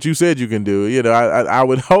 because that's what you said you can do. I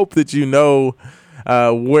would hope that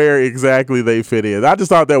where exactly they fit in. I just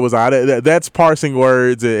thought that was odd. That's parsing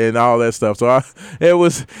words and all that stuff. So it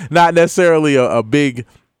was not necessarily a big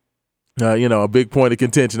a big point of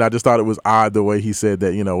contention. I just thought it was odd the way he said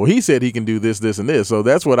that, he said he can do this, this, and this. So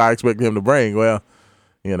that's what I expect him to bring. Well,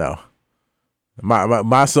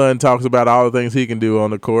 my son talks about all the things he can do on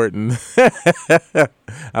the court, and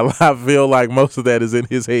I feel like most of that is in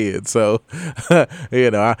his head. So,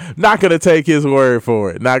 I'm not going to take his word for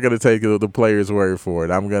it. Not going to take the player's word for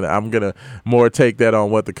it. I'm gonna more take that on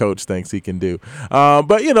what the coach thinks he can do. But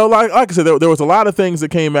like I said, there was a lot of things that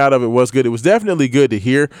came out of it was good. It was definitely good to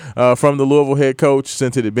hear from the Louisville head coach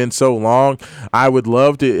since it had been so long. I would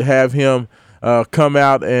love to have him come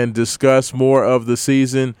out and discuss more of the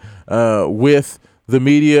season with the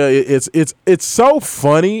media. It's so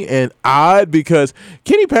funny and odd because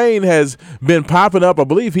Kenny Payne has been popping up. I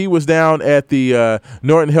believe he was down at the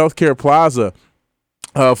Norton Healthcare Plaza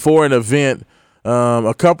for an event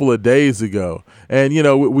a couple of days ago. And,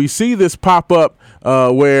 we see this pop up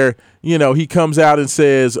where, he comes out and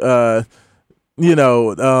says,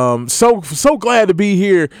 so glad to be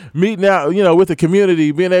here meeting out, with the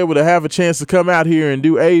community, being able to have a chance to come out here and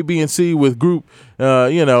do A, B, and C with group,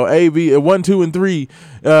 A, B, 1, 2, and 3.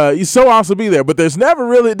 It's so awesome to be there, but there's never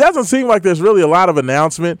really, it doesn't seem like there's really a lot of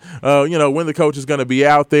announcement, when the coach is going to be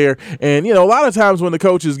out there. And, a lot of times when the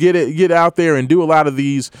coaches get out there and do a lot of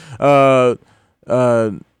these,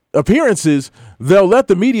 appearances, they'll let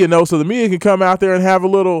the media know so the media can come out there and have a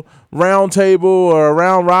little round table or a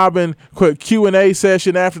round robin quick Q&A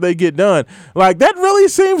session after they get done. Like, that really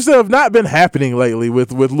seems to have not been happening lately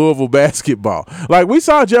with Louisville basketball. Like, we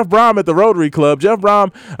saw Jeff Brom at the Rotary Club. Jeff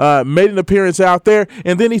Brom made an appearance out there,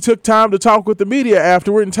 and then he took time to talk with the media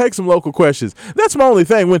afterward and take some local questions. That's my only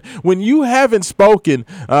thing. When you haven't spoken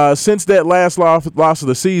since that last loss of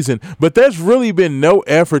the season, but there's really been no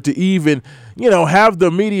effort to even have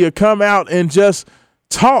the media come out and just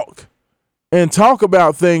talk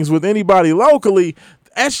about things with anybody locally,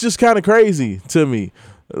 that's just kind of crazy to me.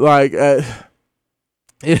 Like,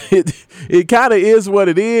 it kind of is what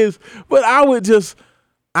it is, but I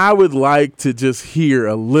would like to just hear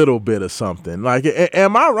a little bit of something. Like,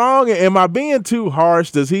 am I wrong? Am I being too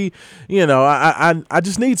harsh? Does he, I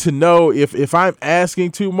just need to know if I'm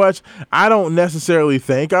asking too much. I don't necessarily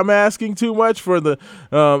think I'm asking too much for the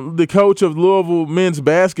coach of Louisville men's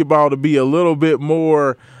basketball to be a little bit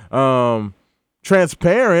more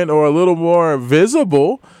transparent or a little more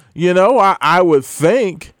visible. I would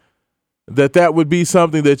think that would be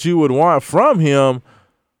something that you would want from him,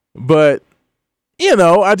 but I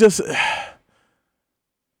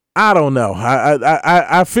don't know.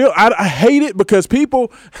 I feel I hate it because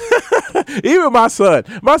people, even my son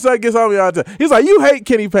gets on me all the time. He's like, you hate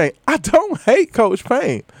Kenny Payne. I don't hate Coach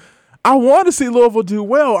Payne. I want to see Louisville do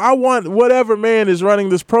well. I want whatever man is running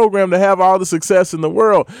this program to have all the success in the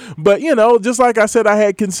world. But, just like I said, I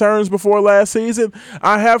had concerns before last season.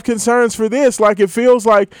 I have concerns for this. Like, it feels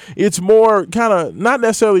like it's more kind of not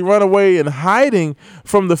necessarily run away and hiding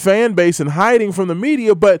from the fan base and hiding from the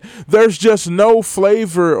media, but there's just no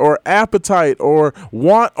flavor or appetite or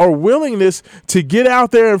want or willingness to get out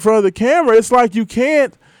there in front of the camera. It's like you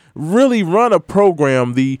can't really run a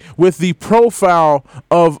program with the profile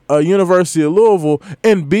of a University of Louisville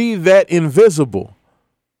and be that invisible.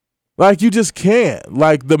 Like, you just can't.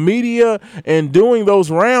 Like, the media and doing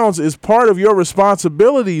those rounds is part of your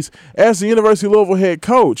responsibilities as the University of Louisville head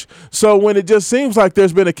coach. So when it just seems like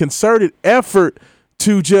there's been a concerted effort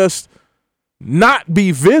to just not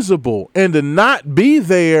be visible and to not be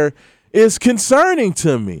there is concerning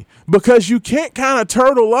to me, because you can't kind of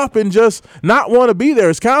turtle up and just not want to be there.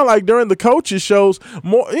 It's kind of like during the coaches shows,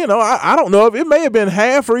 more, I don't know if it may have been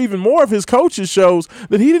half or even more of his coaches shows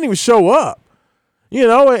that he didn't even show up.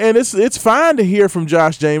 And it's fine to hear from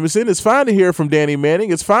Josh Jameson. It's fine to hear from Danny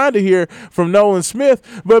Manning. It's fine to hear from Nolan Smith,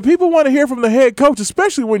 but people want to hear from the head coach,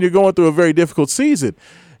 especially when you're going through a very difficult season.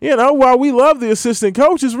 While we love the assistant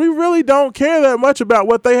coaches, we really don't care that much about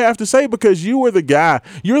what they have to say, because you are the guy.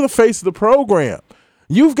 You're the face of the program.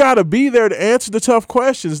 You've got to be there to answer the tough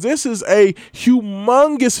questions. This is a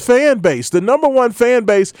humongous fan base, the number one fan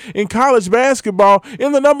base in college basketball,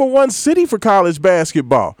 in the number one city for college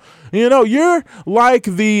basketball. You're like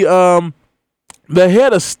the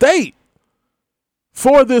head of state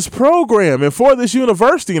for this program and for this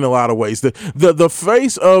university in a lot of ways. The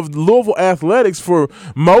face of Louisville athletics for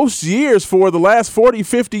most years, for the last 40,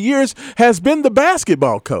 50 years, has been the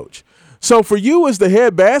basketball coach. So for you as the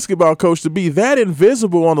head basketball coach to be that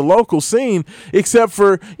invisible on the local scene, except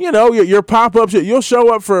for, your pop-ups, you'll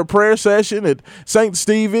show up for a prayer session at St.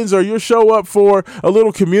 Stephen's, or you'll show up for a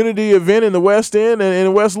little community event in the West End and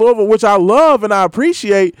in West Louisville, which I love and I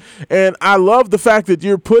appreciate. And I love the fact that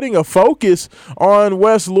you're putting a focus on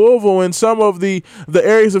West Louisville and some of the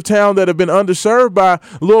areas of town that have been underserved by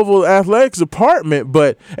Louisville Athletics Department.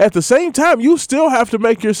 But at the same time, you still have to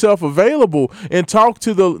make yourself available and talk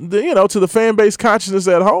to to the fan base consciousness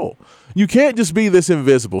at whole. You can't just be this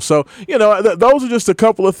invisible. So, those are just a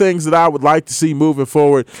couple of things that I would like to see moving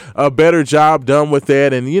forward, a better job done with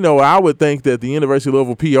that. And, I would think that the University of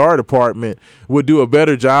Louisville PR department would do a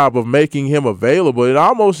better job of making him available. It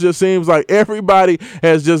almost just seems like everybody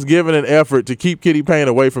has just given an effort to keep Kenny Payne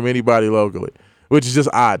away from anybody locally, which is just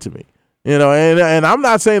odd to me. And I'm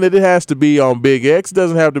not saying that it has to be on Big X. It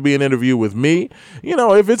doesn't have to be an interview with me.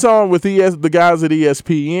 If it's on with the guys at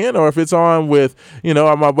ESPN, or if it's on with,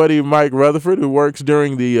 my buddy Mike Rutherford, who works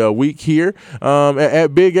during the week here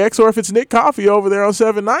at Big X, or if it's Nick Coffey over there on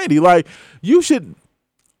 790, like, you should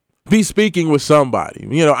be speaking with somebody.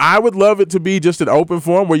 I would love it to be just an open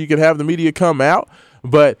forum where you could have the media come out,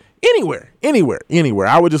 but anywhere.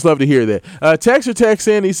 I would just love to hear that. Texter texts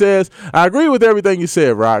in. He says, I agree with everything you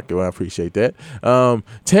said, Rock. Well, I appreciate that.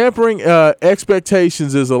 Tampering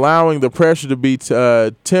expectations is allowing the pressure to be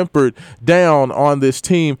tempered down on this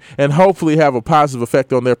team and hopefully have a positive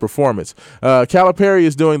effect on their performance. Calipari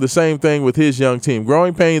is doing the same thing with his young team.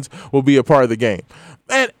 Growing pains will be a part of the game.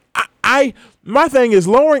 And my thing is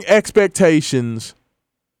lowering expectations.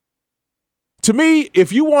 To me,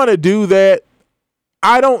 if you want to do that,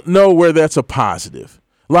 I don't know where that's a positive.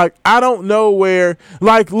 Like, I don't know where,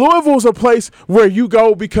 like, Louisville's a place where you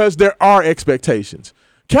go because there are expectations.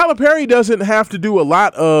 Calipari doesn't have to do a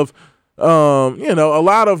lot of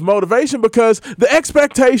motivation because the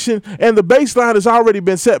expectation and the baseline has already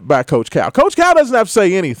been set by Coach Cal. Coach Cal doesn't have to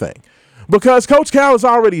say anything because Coach Cal has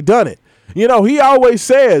already done it. He always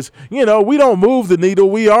says, we don't move the needle,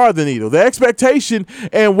 we are the needle. The expectation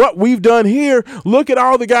and what we've done here, look at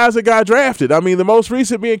all the guys that got drafted. I mean, the most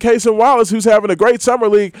recent being Cason Wallace, who's having a great summer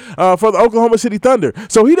league for the Oklahoma City Thunder.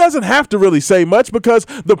 So he doesn't have to really say much because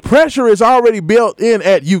the pressure is already built in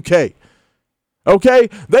at UK. Okay,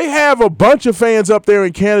 they have a bunch of fans up there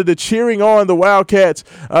in Canada cheering on the Wildcats,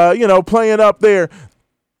 playing up there.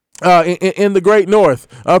 In the Great North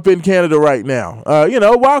up in Canada right now.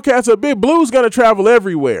 Wildcats are big. Blues going to travel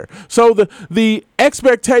everywhere. So the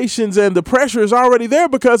expectations and the pressure is already there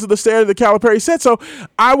because of the standard that Calipari set. So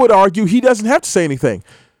I would argue he doesn't have to say anything.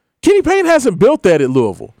 Kenny Payne hasn't built that at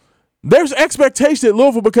Louisville. There's expectation at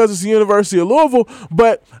Louisville because it's the University of Louisville,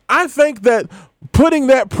 but I think that putting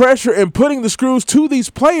that pressure and putting the screws to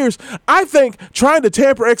these players, I think trying to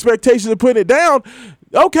tamper expectations and putting it down,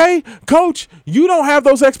 okay, Coach, you don't have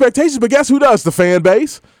those expectations, but guess who does? The fan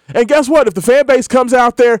base. And guess what? If the fan base comes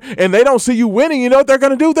out there and they don't see you winning, you know what they're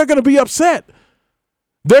going to do? They're going to be upset.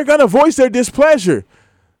 They're going to voice their displeasure.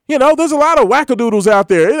 There's a lot of wackadoodles out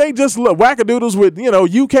there. It ain't just wackadoodles with,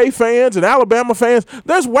 UK fans and Alabama fans.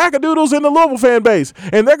 There's wackadoodles in the Louisville fan base.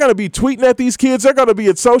 And they're going to be tweeting at these kids. They're going to be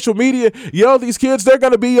at social media, these kids. They're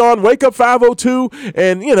going to be on Wake Up 502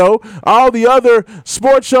 and, all the other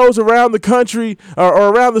sports shows around the country or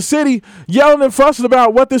around the city, yelling and fussing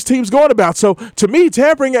about what this team's going about. So, to me,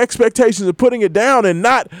 tampering expectations and putting it down and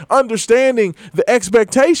not understanding the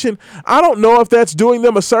expectation, I don't know if that's doing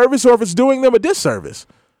them a service or if it's doing them a disservice.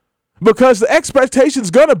 Because the expectation's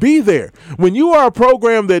going to be there. When you are a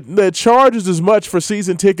program that charges as much for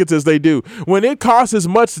season tickets as they do, when it costs as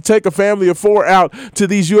much to take a family of four out to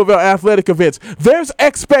these UofL athletic events, there's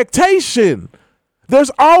expectation. There's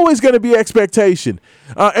always going to be expectation.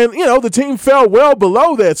 And the team fell well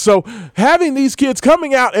below that. So having these kids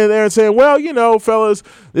coming out in there and saying, well, fellas,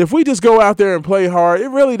 if we just go out there and play hard, it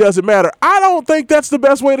really doesn't matter. I don't think that's the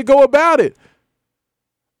best way to go about it.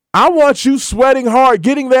 I want you sweating hard,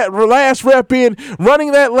 getting that last rep in,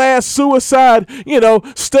 running that last suicide,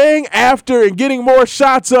 staying after and getting more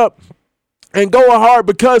shots up and going hard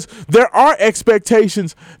because there are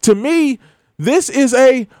expectations. To me, this is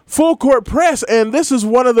a full court press, and this is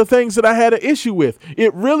one of the things that I had an issue with.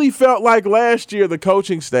 It really felt like last year the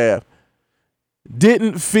coaching staff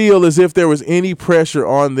didn't feel as if there was any pressure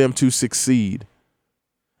on them to succeed.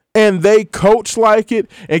 And they coached like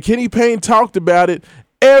it, and Kenny Payne talked about it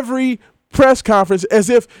every press conference as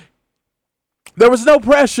if there was no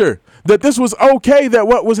pressure. that this was okay, that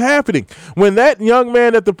what was happening. When that young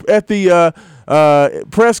man at the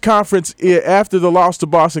press conference after the loss to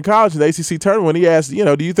Boston College in the ACC tournament, when he asked,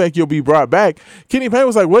 do you think you'll be brought back? Kenny Payne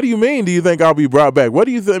was like, what do you mean, do you think I'll be brought back? What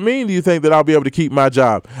do you mean, do you think that I'll be able to keep my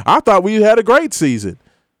job? I thought we had a great season.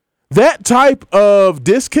 That type of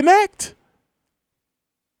disconnect,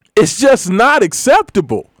 it's just not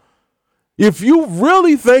acceptable. If you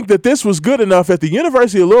really think that this was good enough at the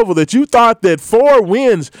University of Louisville, that you thought that 4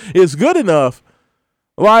 wins is good enough,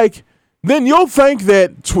 then you'll think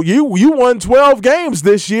that you won 12 games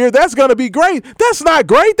this year. That's going to be great. That's not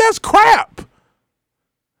great. That's crap.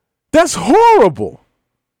 That's horrible.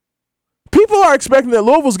 People are expecting that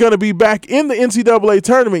Louisville's going to be back in the NCAA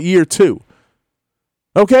tournament year 2.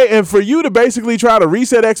 Okay, and for you to basically try to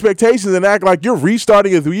reset expectations and act like you're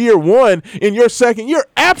restarting at year 1 in your second year,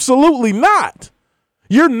 absolutely not.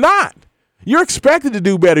 You're not. You're expected to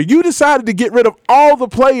do better. You decided to get rid of all the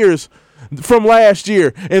players from last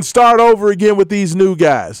year and start over again with these new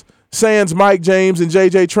guys, sans Mike James and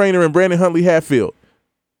J.J. Traynor and Brandon Huntley-Hatfield.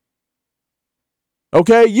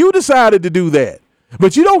 Okay, you decided to do that.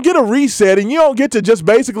 But you don't get a reset, and you don't get to just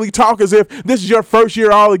basically talk as if this is your first year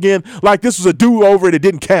all again, like this was a do-over and it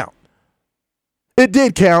didn't count. It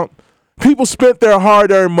did count. People spent their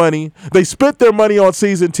hard-earned money. They spent their money on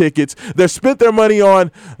season tickets. They spent their money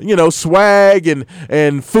on, swag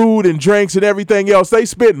and food and drinks and everything else. They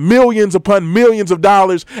spent millions upon millions of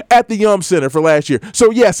dollars at the Yum Center for last year.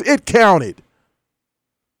 So, yes, it counted.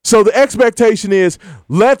 So the expectation is,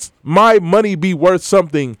 let my money be worth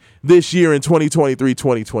something this year in 2023,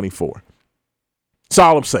 2024. That's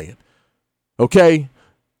all I'm saying. Okay?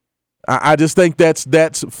 I just think that's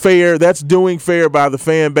fair. That's doing fair by the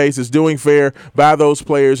fan base. It's doing fair by those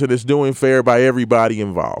players, and it's doing fair by everybody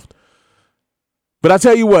involved. But I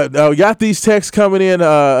tell you what, we got these texts coming in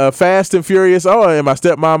fast and furious. Oh, and my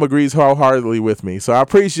stepmom agrees wholeheartedly with me. So I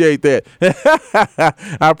appreciate that.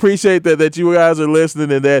 I appreciate that you guys are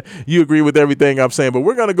listening and that you agree with everything I'm saying. But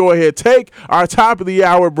we're going to go ahead, take our top of the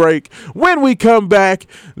hour break. When we come back,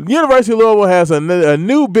 University of Louisville has a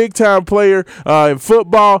new big-time player in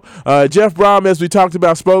football. Jeff Brom, as we talked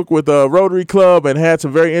about, spoke with Rotary Club and had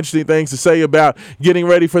some very interesting things to say about getting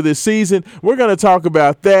ready for this season. We're going to talk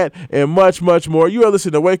about that and much, much more. You are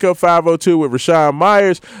listening to Wake Up 502 with Raashaan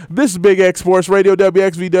Myers. This is Big X Sports Radio,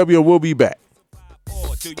 WXVW. We'll be back.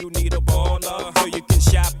 Do you need a baller? So you can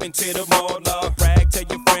shop into the mall. Brag, tell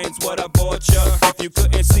your friends what I bought you. If you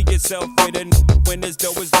couldn't see yourself with a when this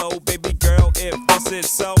dough is low, baby girl, if this is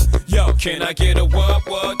so. Yo, can I get a what?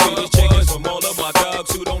 Do these chickens from all of my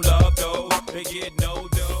dogs who don't love dough? They get no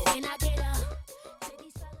dough. Can I get a...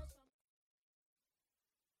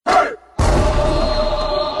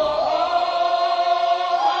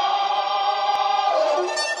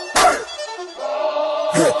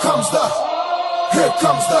 Here comes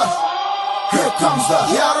the,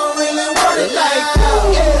 y'all don't really want it like that.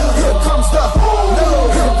 Yeah. Here comes the,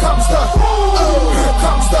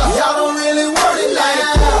 y'all don't really want it like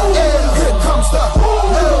that. Yeah. Here comes the,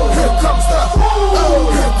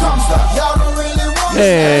 y'all don't really want it.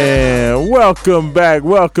 And welcome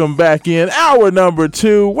back in hour number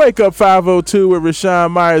 2. Wake Up 502 with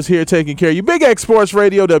Raashaan Myers here taking care of you. Big X Sports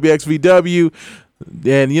Radio, WXVW.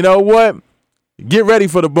 And you know what? Get ready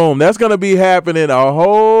for the boom. That's going to be happening a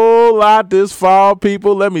whole lot this fall,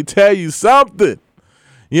 people. Let me tell you something.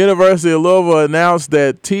 University of Louisville announced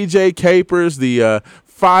that TJ Capers, the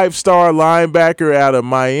 5-star linebacker out of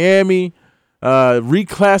Miami,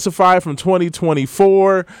 reclassified from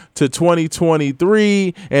 2024 to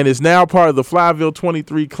 2023 and is now part of the Flyville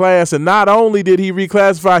 23 class. And not only did he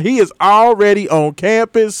reclassify, he is already on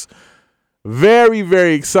campus. Very,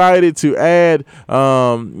 very excited to add,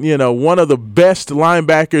 one of the best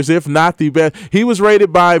linebackers, if not the best. He was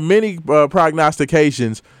rated by many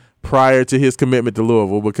prognostications prior to his commitment to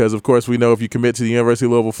Louisville because, of course, we know if you commit to the University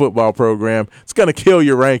of Louisville football program, it's going to kill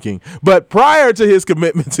your ranking. But prior to his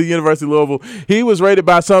commitment to the University of Louisville, he was rated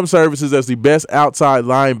by some services as the best outside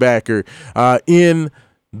linebacker in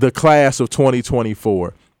the class of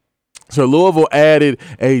 2024. So Louisville added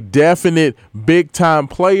a definite big-time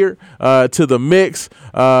player to the mix.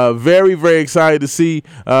 Very, very excited to see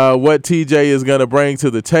what TJ is going to bring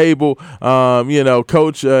to the table.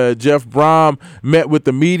 Coach Jeff Brom met with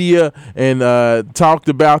the media and talked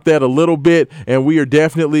about that a little bit, and we are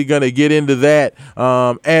definitely going to get into that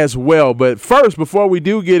as well. But first, before we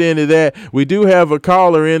do get into that, we do have a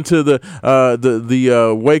caller into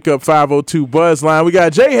the Wake Up 502 Buzz line. We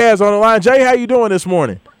got Jay Has on the line. Jay, how you doing this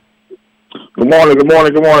morning? Good morning,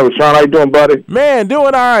 Raashaan. How you doing, buddy? Man, doing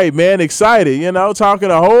all right, man. Excited, talking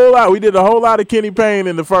a whole lot. We did a whole lot of Kenny Payne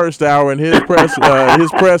in the first hour in his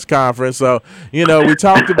press conference. So, we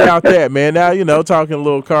talked about that, man. Now, talking a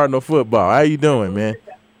little Cardinal football. How you doing, man?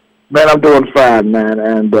 Man, I'm doing fine, man.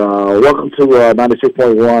 And welcome to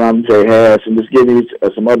 96.1. I'm Jay Harris, and just giving you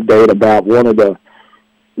some update about one of a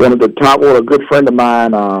good friend of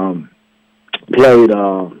mine played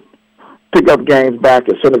pickup games back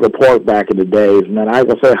at Senegal Park back in the days. Man, I ain't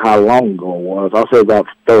going to say how long ago it was. I'll say about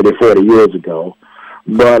 30, 40 years ago.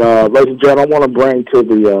 But, ladies and gentlemen, I want to bring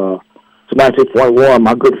to 96.1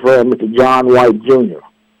 my good friend, Mr. John White Jr.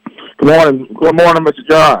 Good morning, Mr.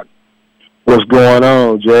 John. What's going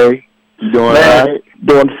on, Jay? You doing all right?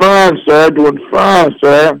 Doing fine, sir.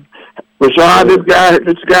 Raashaan,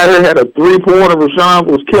 this guy here had a 3-pointer. Raashaan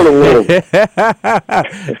was killing him.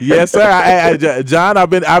 Yes, sir. John,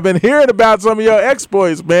 I've been hearing about some of your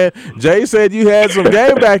exploits, man. Jay said you had some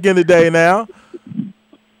game back in the day now.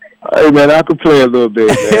 Hey, man, I can play a little bit,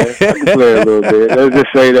 man. Let's just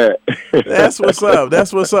say that.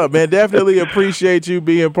 That's what's up, man. Definitely appreciate you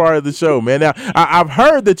being part of the show, man. Now, I've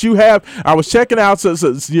heard that you have – I was checking out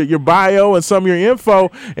your bio and some of your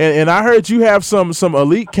info, and I heard you have some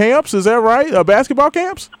elite camps. Is that right? Basketball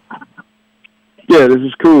camps? Yeah, this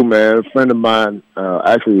is cool, man. A friend of mine,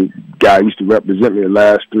 actually a guy used to represent me the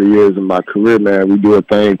last 3 years of my career, man. We do a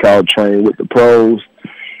thing called Train with the Pros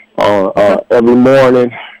every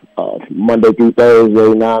morning. Monday through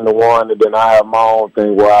Thursday, 9 to 1, and then I have my own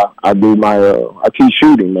thing where I do I teach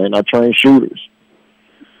shooting, man. I train shooters.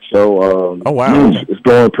 So, oh wow, it's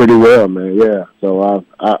going pretty well, man. Yeah. So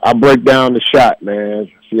I break down the shot, man.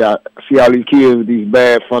 See all these kids with these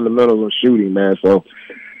bad fundamentals of shooting, man. So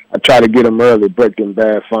I try to get them early, break them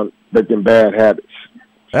bad habits.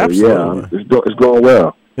 So, absolutely, yeah, it's going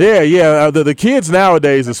well. Yeah. The kids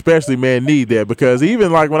nowadays especially, man, need that because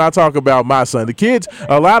even like when I talk about my son, the kids,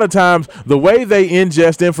 a lot of times the way they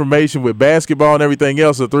ingest information with basketball and everything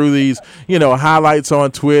else are through these, highlights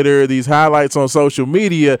on Twitter, these highlights on social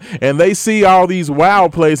media, and they see all these wow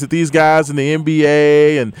plays that these guys in the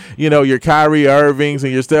NBA and, your Kyrie Irvings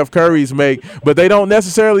and your Steph Currys make, but they don't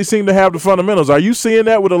necessarily seem to have the fundamentals. Are you seeing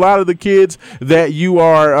that with a lot of the kids that you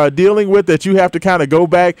are dealing with, that you have to kind of go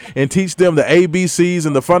back and teach them the ABCs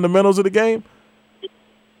and the fundamentals of the game?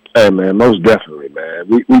 Hey, man, most definitely,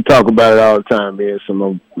 man. We talk about it all the time, man. Some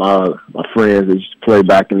of my friends that used to play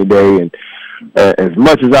back in the day, and as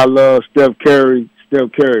much as I love Steph Curry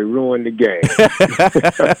ruined the game.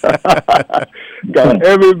 Got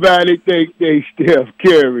everybody think they Steph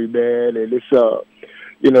Curry, man, and it's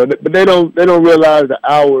but they don't realize the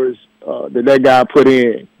hours that guy put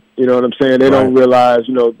in. You know what I'm saying? They don't realize,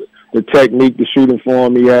 the technique, the shooting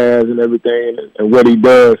form he has, and everything, and what he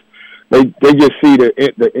does. They just see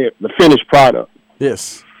the finished product.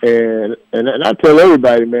 Yes. And I tell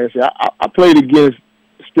everybody, man, see, I played against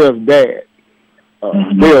Steph's dad,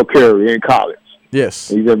 Bill Curry, in college. Yes.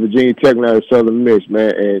 He's at Virginia Tech now at Southern Miss,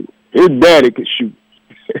 man, and his daddy could shoot.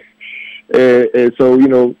 and so,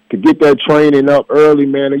 to get that training up early,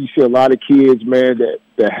 man, you see a lot of kids, man,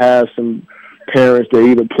 that have some parents that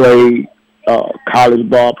either play college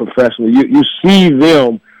ball professionally. You see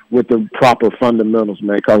them with the proper fundamentals,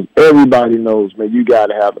 man, because everybody knows, man, you got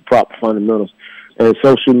to have the proper fundamentals. And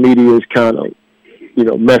social media is kind of,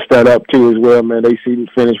 messed that up too as well, man. They see the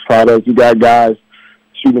finished product. You got guys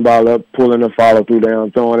shooting the ball up, pulling the follow-through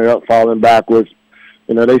down, throwing it up, falling backwards.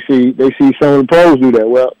 They see some of the pros do that.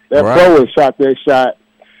 Well, that pro has shot that shot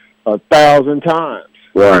 1,000 times.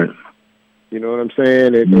 Right. You know what I'm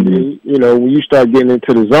saying? And when you start getting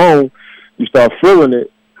into the zone, you start feeling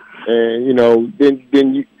it, and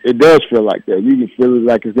then it does feel like that. You can feel it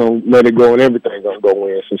like it's gonna let it go and everything's gonna go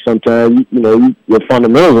in. So sometimes your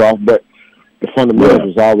fundamentals off, but the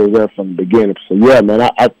fundamentals is always there from the beginning. So yeah, man,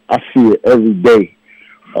 I see it every day.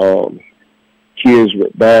 Kids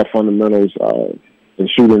with bad fundamentals and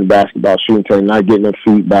shooting basketball, shooting technique, not getting their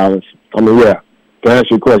feet balanced. I mean, yeah. To answer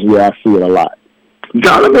your question, yeah, I see it a lot.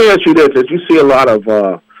 John, let me ask you this: as you see a lot of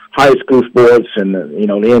high school sports and the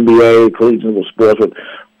NBA, collegiate sports, but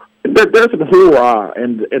there's some hoorah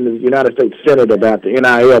in the United States Senate about the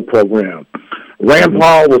NIL program. Rand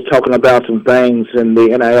Paul was talking about some things in the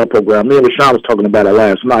NIL program. Me and Raashaan was talking about it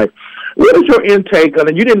last night. What is your intake on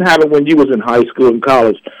it? You didn't have it when you was in high school and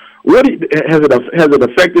college. Has it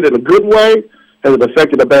affected in a good way? Has it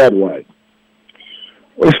affected a bad way?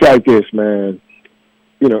 It's like this, man.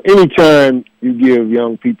 Anytime you give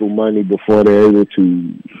young people money before they're able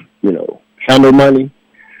to, handle money,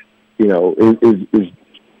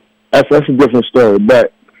 that's a different story.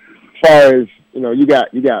 But as far as you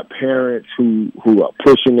got parents who are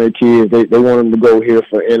pushing their kids. They want them to go here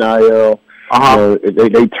for NIL.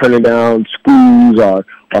 They turning down schools or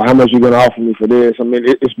how much you're going to offer me for this. I mean,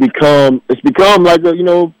 it's become like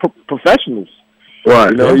professionals.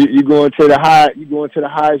 Right. You going to the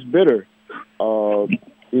highest bidder.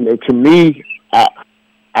 To me,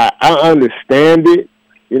 I understand it.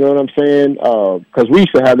 You know what I'm saying? Because we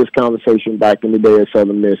used to have this conversation back in the day at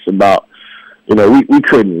Southern Miss about, we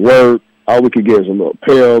couldn't work. All we could get was a little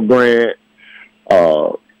Pell Grant.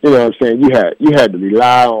 You know what I'm saying? You had to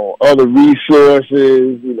rely on other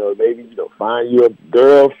resources. Maybe find you a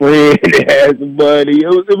girlfriend that has some money.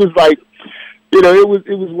 It was like,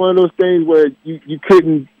 it was one of those things where you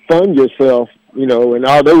couldn't fund yourself. And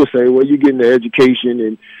all they would say, well, you're getting the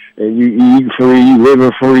education and you eat free, you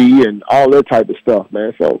living free, and all that type of stuff,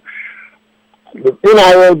 man. So the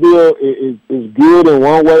NIL deal is good in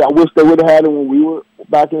one way. I wish they would have had it when we were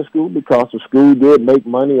back in school, because the school did make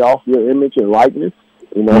money off your image and likeness.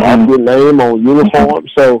 Off your name on uniform.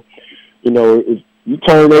 So, if you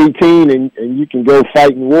turn 18 and you can go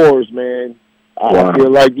fighting wars, man, I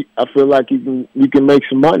feel like you can make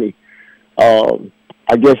some money.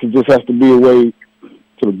 I guess it just has to be a way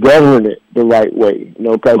to govern it the right way,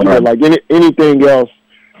 because like anything else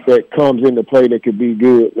that comes into play that could be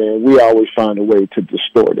good, man, we always find a way to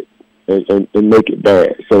distort it and make it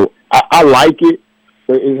bad. So I like it,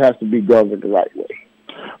 but it has to be governed the right way.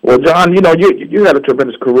 Well, John, you had a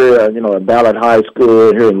tremendous career, at Ballard High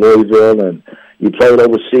School here in Louisville, and you played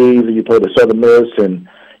overseas, and you played at Southern Miss, and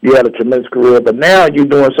you had a tremendous career. But now you're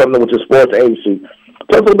doing something with your sports agency.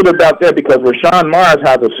 Tell us a little bit about that, because Raashaan Myers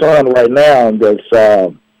has a son right now that's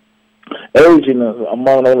aging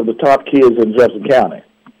among one of the top kids in Jefferson County.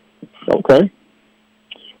 Okay.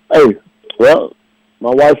 Hey, well,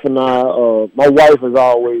 my wife and I, my wife has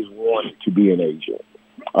always wanted to be an agent.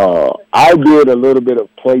 I did a little bit of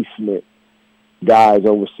placement, guys,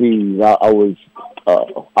 overseas. I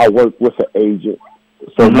worked with an agent,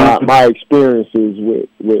 so my experiences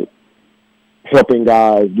with helping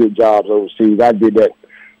guys get jobs overseas, I did that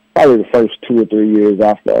probably the first 2 or 3 years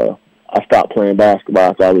after I stopped playing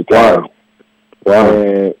basketball. After I retired.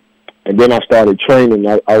 Wow. And then I started training.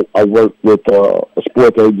 I worked with a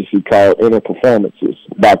sports agency called Inner Performances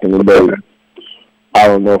back in the day. I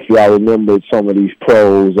don't know if y'all remember some of these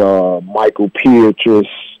pros. Michael Pietrus,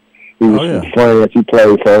 he was from France. He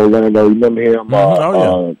played for Orlando. You remember him?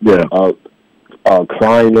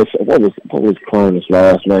 Kleinis. What was Kleinis'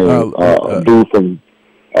 last name? Dude from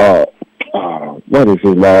what is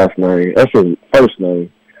his last name? That's his first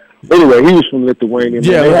name. Anyway, he was from Lithuania.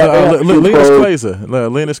 Yeah,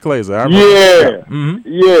 Linus Glazer.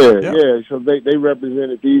 Yeah. So they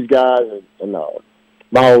represented these guys, and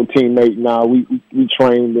my old teammate and I, we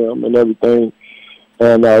trained them and everything.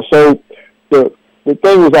 And so the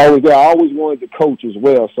thing was always there. I always wanted to coach as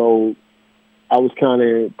well, so I was kind of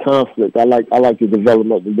in conflict. I like the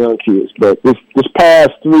development of the young kids. But this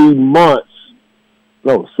past 3 months,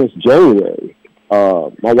 since January,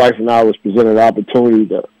 my wife and I was presented an opportunity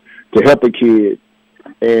to help a kid,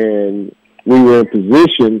 and we were in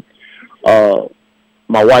position.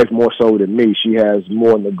 My wife more so than me. She has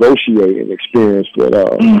more negotiating experience with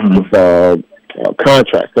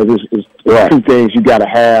contracts, because it's two things you got to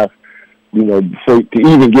have, before, to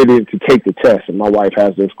even get in to take the test. And my wife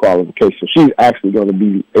has those qualifications. She's actually going to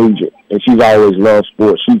be agent, and she's always loved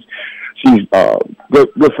sports. She's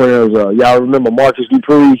good friends. Y'all remember Marcus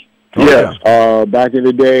Dupree? Yeah. Back in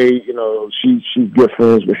the day, she's good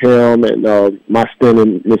friends with him. And my stint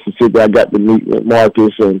in Mississippi, I got to meet with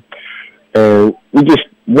Marcus, and we just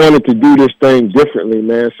wanted to do this thing differently,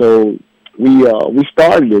 man. So we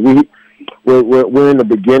started it. We're in the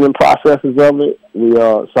beginning processes of it. We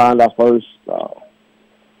signed our first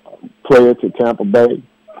player to Tampa Bay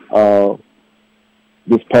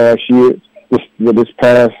this past year, this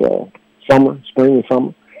past spring and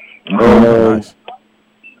summer. Nice.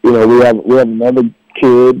 We have another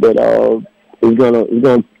kid that is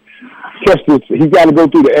gonna catch this. He's got to go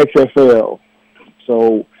through the XFL.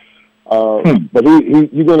 So. But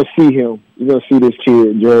you're going to see him. You're going to see this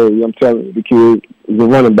kid, Jerry. I'm telling you, the kid is a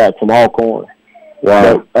running back from Alcorn.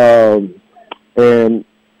 Wow. But, and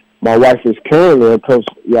my wife is currently a coach.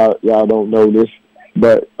 Y'all don't know this,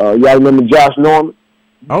 but y'all remember Josh Norman?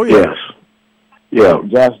 Oh, yes. Yeah.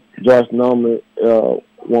 Josh Norman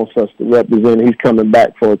wants us to represent. He's coming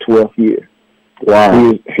back for a 12th year.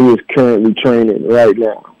 Wow. He is currently training right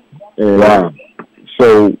now. And, wow.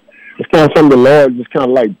 So it's kind of something the Lord just kind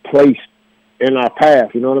of like placed in our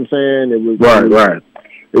path. You know what I'm saying? It was right.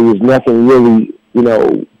 It was nothing really,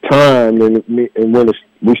 timed, and when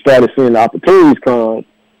we started seeing the opportunities come,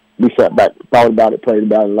 we sat back, thought about it, prayed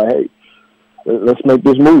about it, like, hey, let's make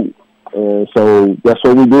this move. And so that's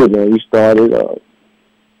what we did, man. We started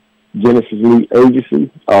Genesis Elite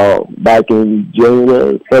Agency back in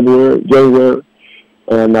January, and we're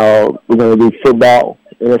going to do football,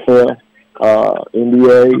 NFL,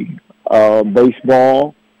 NBA,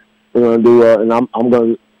 baseball. We're going to do, and I'm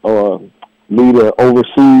going to lead an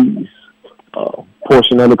overseas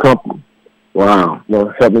portion of the company. Wow. You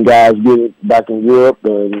know, helping guys get it back in Europe.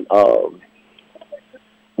 And,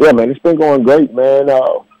 yeah, man, it's been going great, man.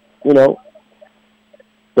 You know,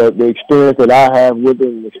 the experience that I have with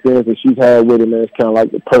him, the experience that she's had with him, man, it's kind of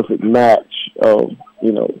like the perfect match of,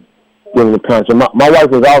 you know, getting the country. My wife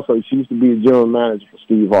was also, she used to be a general manager for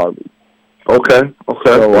Steve Harvey. Okay.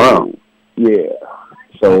 So, Wow. Yeah.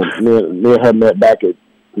 So me and her met back in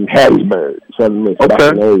Hattiesburg, back in the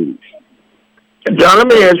 80s. John, let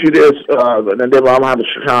me ask you this, and then I'm going to have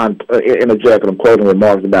Sean interject and closing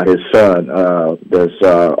remarks about his son that's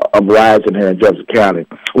uprising here in Jefferson County.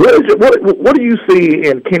 What do you see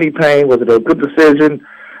in Kenny Payne? Was it a good decision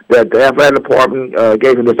that the athletic department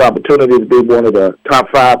gave him this opportunity to be one of the top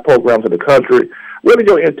 5 programs in the country? What is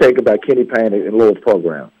your intake about Kenny Payne and Lou's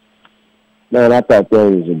program? Man, I thought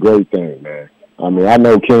that was a great thing, man. I mean, I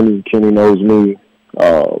know Kenny. Kenny knows me.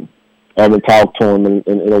 I haven't talked to him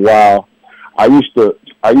in a while. I used to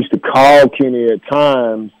call Kenny at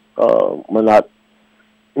times when I,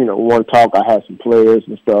 you know, want to talk. I had some players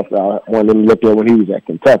and stuff that I wanted him to look at when he was at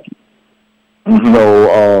Kentucky. Mm-hmm.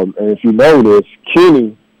 So, and if you notice,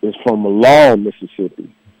 Kenny is from Malone,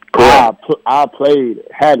 Mississippi. Cool. I played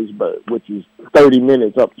at Hattiesburg, which is 30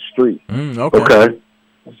 minutes up the street. Okay.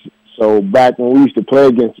 So back when we used to play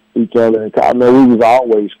against each other, I mean, we was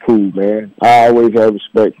always cool, man. I always had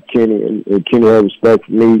respect for Kenny, and Kenny had respect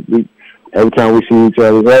for me. Every time we see each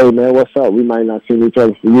other, hey, man, what's up? We might not see each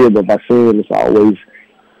other for years, but if I see him, it's always,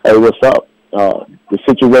 hey, what's up? The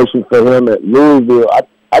situation for him at Louisville,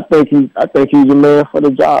 I think he's a man for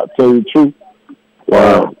the job, to tell you the truth.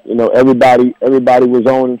 Wow. You know, everybody was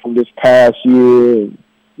on him from this past year, and,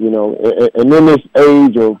 you know, and in this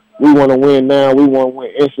age of we want to win now, we want to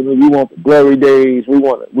win instantly, we want the glory days, we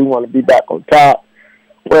want to be back on top.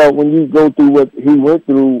 Well, when you go through what he went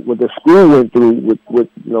through, what the school went through with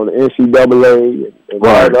you know, the NCAA and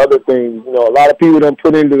all the other things, you know, a lot of people don't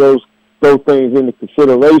put into those things into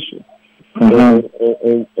consideration. Mm-hmm.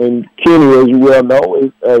 And Kenny, as you well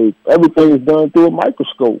know, everything is done through a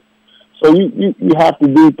microscope. So you have to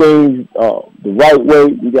do things the right way.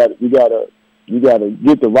 You got to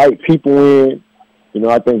get the right people in. You know,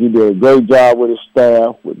 I think he did a great job with his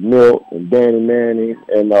staff, with Milt and Danny Manning,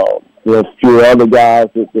 and there's a few other guys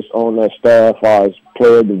that's on that staff as far as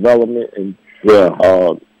player development, and you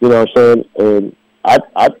know what I'm saying. And I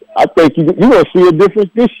think you're gonna see a difference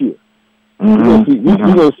this year. Mm-hmm. You're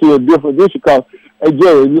gonna see a difference this year because, hey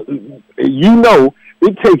Jerry, you know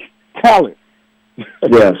it takes talent.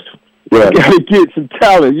 Yes. You gotta get some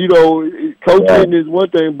talent. You know, coaching is one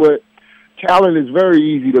thing, but talent is very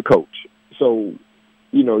easy to coach. So,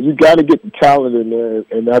 you know, you got to get the talent in there,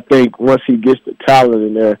 and I think once he gets the talent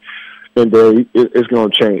in there, it's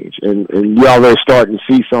going to change. And you already starting to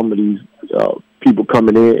see some of these people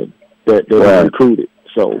coming in that are recruited.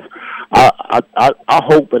 So I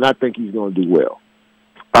hope and I think he's going to do well.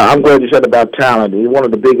 I'm glad you said about talent. One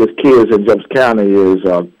of the biggest kids in Jefferson County is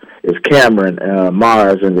Cameron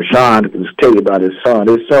Myers, and Raashaan can just tell you about his son.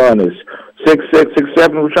 His son is 6'6", 6'7",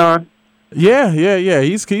 Raashaan. Yeah.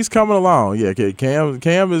 He's coming along. Yeah,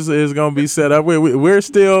 Cam is going to be set up. We're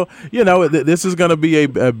still, you know, this is going to be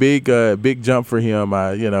a big jump for him.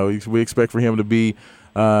 You know, we expect for him to be,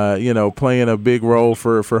 you know, playing a big role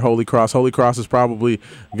for Holy Cross. Holy Cross is probably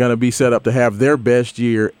going to be set up to have their best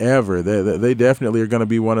year ever. They definitely are going to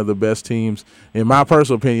be one of the best teams, in my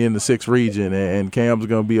personal opinion, in the 6th region, and Cam's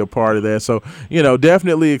going to be a part of that. So, you know,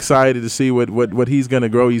 definitely excited to see what he's going to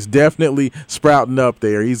grow. He's definitely sprouting up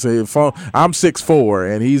there. I'm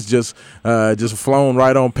 6'4", and he's just flown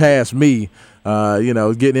right on past me. You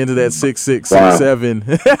know, getting into that 6'6",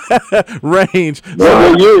 6'7" range.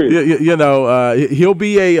 So, you know, he'll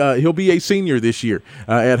be a senior this year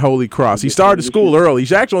at Holy Cross. He started school early. He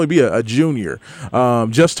should actually be a junior.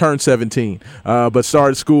 Just turned 17, but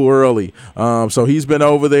started school early. So he's been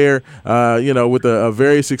over there, you know, with a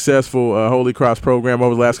very successful Holy Cross program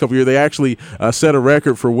over the last couple of years. They actually set a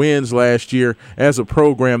record for wins last year as a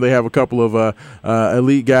program. They have a couple of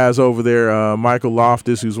elite guys over there. Michael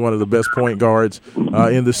Loftus, who's one of the best point guards guards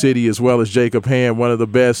in the city, as well as Jacob Hand, one of the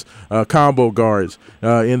best combo guards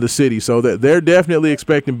in the city. So that they're definitely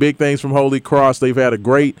expecting big things from Holy Cross. They've had a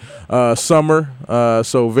great summer,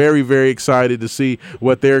 so very, very excited to see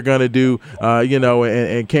what they're going to do.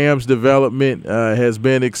 And Cam's development has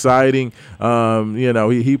been exciting.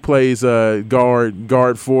 He plays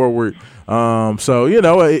guard forward. So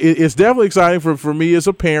it's definitely exciting for me as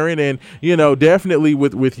a parent, and definitely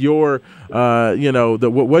with your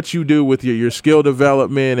what you do with your skill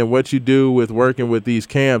development and what you do with working with these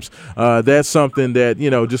camps. That's something that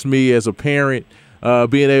just me as a parent.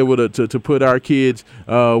 Being able to put our kids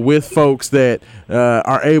with folks that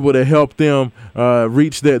are able to help them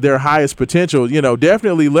reach their highest potential.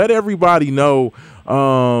 Definitely let everybody know.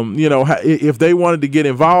 If they wanted to get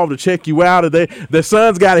involved or check you out, or their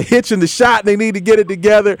son's got a hitch in the shot and they need to get it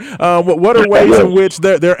together, what are ways in which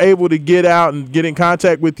they're able to get out and get in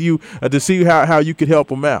contact with you to see how you could help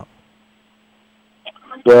them out?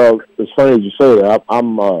 Well, it's funny as you say that. I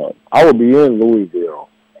will be in Louisville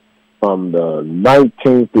from the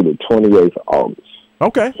 19th through the 28th of August.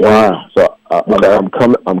 Okay. Wow. So I'm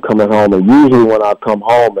coming home, and usually when I come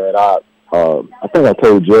home, man, I think I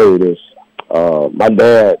told Jerry this. My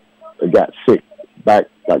dad got sick back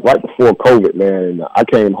right before COVID, man, and I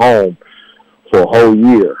came home for a whole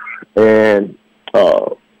year. And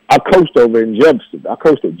I coached over in Jefferson. I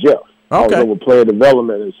coached at Jeff. Okay. I was over player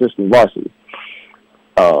development and assistant varsity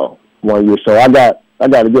 1 year. So I got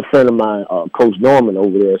a good friend of mine, Coach Norman,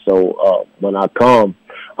 over there. So when I come,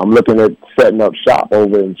 I'm looking at setting up shop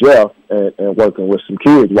over in Jeff and working with some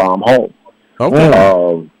kids while I'm home.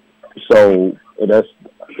 Okay. So that's,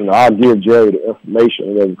 I'll give Jerry the information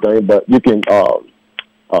and everything, but you can,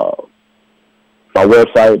 my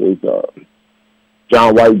website is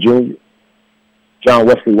John Wesley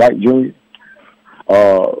White Jr.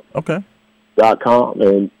 Okay. .com,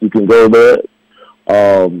 and you can go there.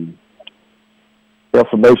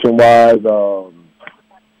 Information-wise, as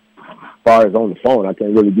far as on the phone, I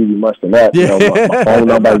can't really give you much than that. Yeah. My phone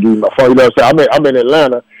number, I give you my phone. I'm in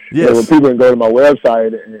Atlanta. Yes. When people can go to my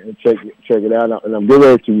website and check it out, and I'm getting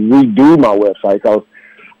ready to redo my website because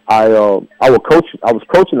I was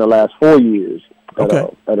coaching the last 4 years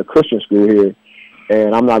at a Christian school here,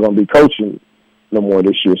 and I'm not going to be coaching no more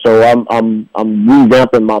this year. So I'm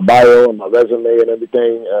revamping my bio and my resume and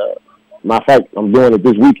everything. Matter of fact, I'm doing it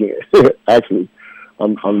this weekend. Actually,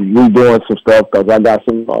 I'm redoing some stuff because I got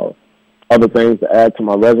some other things to add to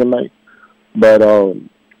my resume. But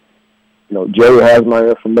Jerry has my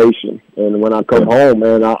information, and when I come home,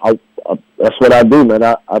 man, I that's what I do, man.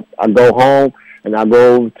 I go home and I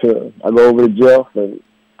go over to Jeff and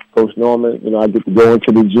Coach Norman. I get to go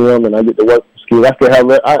into the gym and I get to work with kids. I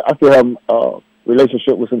still have a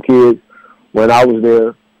relationship with some kids when I was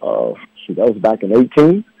there. That was back in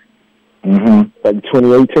 18. Like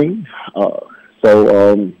 2018. I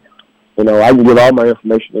can give all my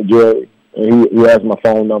information to Jerry, and he has my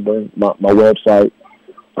phone number, my website.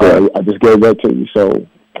 I just gave that to you, so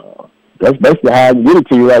that's basically how I can get it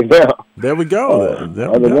to you right now. There we go.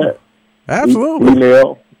 Other than that, absolutely.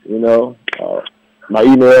 Email, my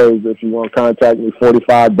email is, if you want to contact me,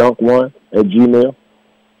 45dunk1@gmail.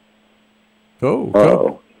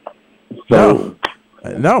 Cool.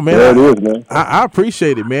 No, man. There it is, man. I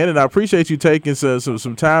appreciate it, man, and I appreciate you taking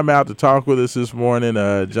some time out to talk with us this morning,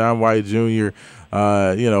 John White Jr.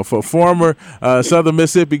 For former Southern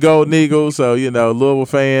Mississippi Golden Eagles, so Louisville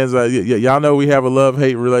fans, y'all know we have a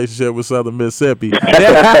love-hate relationship with Southern Mississippi. But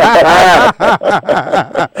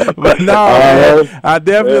no, man, I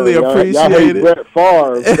definitely appreciate it. Brett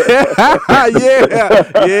Favre.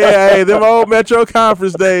 yeah. Hey, them old Metro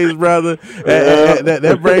Conference days, brother.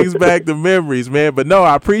 That brings back the memories, man. But no,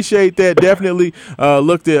 I appreciate that. Definitely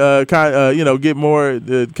look to get more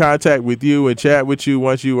contact with you and chat with you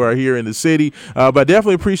once you are here in the city. But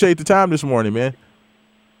definitely appreciate the time this morning, man.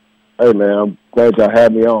 Hey, man, I'm glad y'all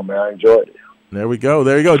had me on, man. I enjoyed it. There we go.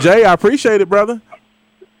 Jay, I appreciate it, brother.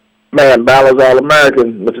 Man, Ballard's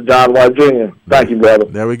All-American, Mr. John White Jr. Thank you, brother.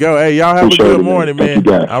 There we go. Hey, y'all have Appreciate a good it, morning, man.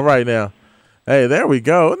 man. All right now. Hey, there we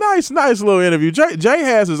go. Nice little interview. Jay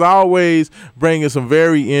has, as always, bringing some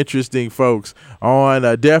very interesting folks on.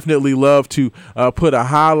 Definitely love to put a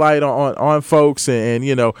highlight on folks, and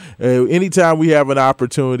anytime we have an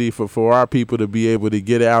opportunity for our people to be able to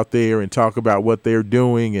get out there and talk about what they're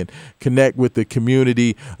doing and connect with the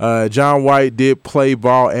community. John White did play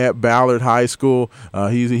ball at Ballard High School.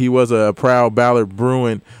 He was a proud Ballard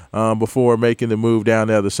Bruin before making the move down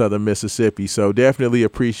there to Southern Mississippi. So definitely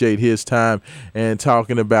appreciate his time and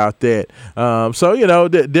talking about that.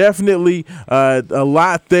 Definitely a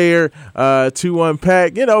lot there to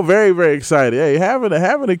unpack. Very, very excited. Hey,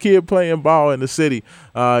 having a kid playing ball in the city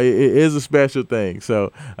is a special thing.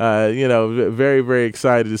 So, very, very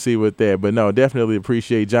excited to see what that. But no, definitely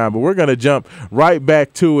appreciate John. But we're going to jump right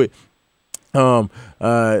back to it.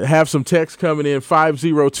 Have some text coming in,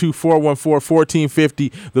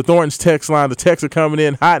 502-414-1450, the Thornton's text line. The texts are coming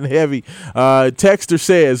in hot and heavy. Texter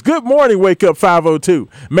says, good morning, Wake Up 502.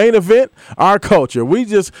 Main event, our culture.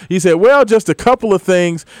 He said, well, just a couple of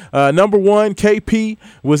things. Number one, KP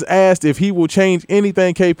was asked if he will change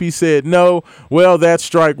anything. KP said no. Well, that's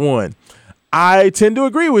strike one. I tend to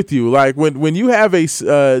agree with you. Like when you have a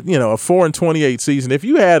 4-28 season, if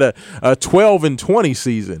you had a 12-20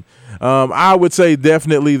 season, I would say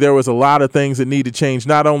definitely there was a lot of things that need to change,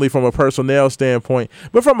 not only from a personnel standpoint,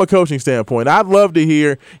 but from a coaching standpoint. I'd love to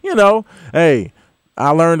hear, hey, I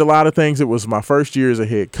learned a lot of things. It was my first year as a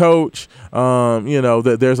head coach.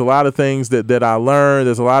 That there's a lot of things that I learned.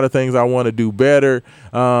 There's a lot of things I want to do better.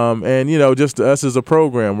 Just us as a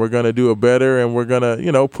program, we're going to do it better and we're going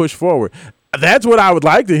to, push forward. That's what I would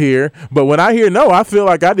like to hear. But when I hear no, I feel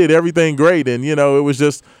like I did everything great. And, it was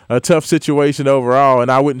just a tough situation overall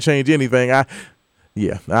and I wouldn't change anything. I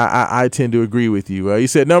tend to agree with you. He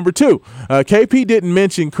said, number two, KP didn't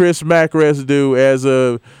mention Chris Mack residue as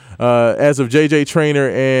of JJ Traynor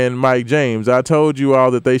and Mike James. I told you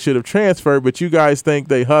all that they should have transferred, but you guys think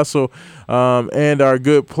they hustle and are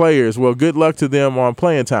good players. Well, good luck to them on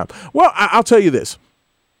playing time. Well, I'll tell you this.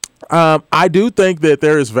 I do think that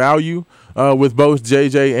there is value with both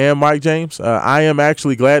JJ and Mike James. I am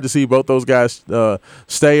actually glad to see both those guys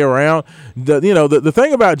stay around. The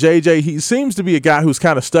thing about JJ, he seems to be a guy who's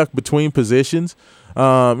kind of stuck between positions.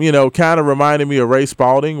 Kind of reminded me of Ray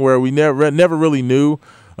Spalding, where we never really knew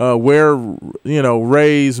where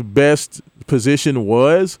Ray's best position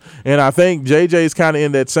was. And I think JJ is kind of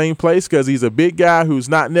in that same place because he's a big guy who's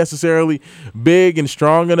not necessarily big and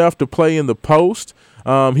strong enough to play in the post.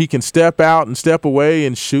 He can step out and step away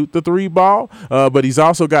and shoot the three ball, but he's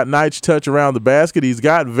also got nice touch around the basket. He's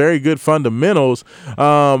got very good fundamentals,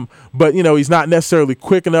 but he's not necessarily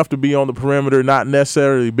quick enough to be on the perimeter, not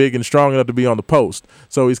necessarily big and strong enough to be on the post.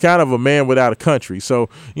 So he's kind of a man without a country. So,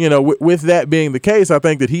 with that being the case, I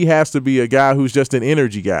think that he has to be a guy who's just an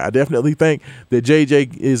energy guy. I definitely think that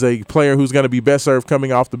JJ is a player who's going to be best served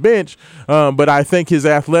coming off the bench, but I think his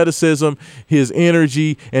athleticism, his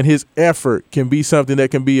energy, and his effort can be something that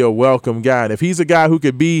can be a welcome guy. And if he's a guy who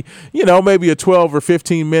could be, maybe a 12 or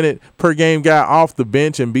 15 minute per game guy off the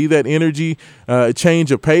bench and be that energy,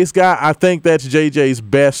 change of pace guy, I think that's JJ's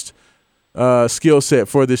best skill set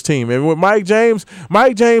for this team. And with Mike James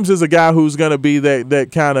is a guy who's going to be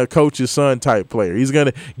that kind of coach's son type player. He's going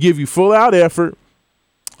to give you full out effort.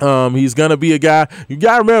 He's going to be a guy, you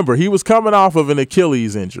got to remember, he was coming off of an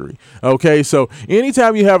Achilles injury. Okay, so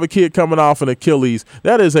anytime you have a kid coming off an Achilles,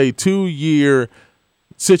 that is a 2-year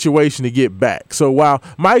situation to get back. So while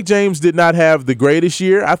Mike James did not have the greatest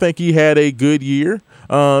year, I think he had a good year.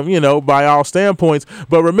 By all standpoints.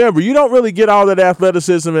 But remember, you don't really get all that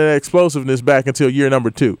athleticism and explosiveness back until year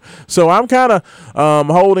number 2. So I'm kind of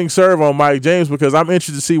holding serve on Mike James because I'm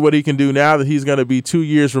interested to see what he can do now that he's going to be 2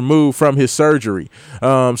 years removed from his surgery.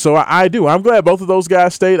 So I do. I'm glad both of those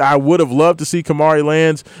guys stayed. I would have loved to see Kamari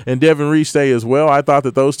Lands and Devin Reed stay as well. I thought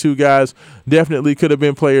that those two guys definitely could have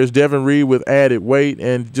been players. Devin Reed with added weight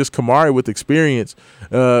and just Kamari with experience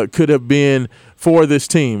could have been for this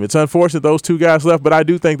team. It's unfortunate those two guys left, but I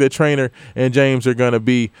do think that Traynor and James are going to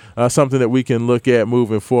be something that we can look at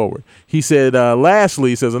moving forward. He said, lastly,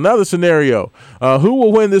 he says, another scenario. Who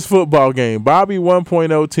will win this football game? Bobby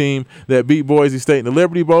 1.0 team that beat Boise State in the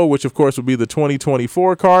Liberty Bowl, which, of course, would be the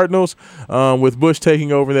 2024 Cardinals, with Bush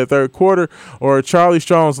taking over in that third quarter, or Charlie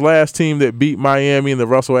Strong's last team that beat Miami in the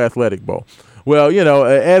Russell Athletic Bowl? Well,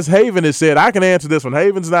 as Haven has said, I can answer this one.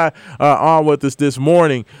 Haven's not on with us this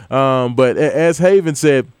morning, but as Haven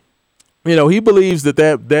said, he believes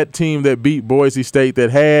that team that beat Boise State,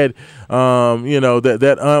 that had,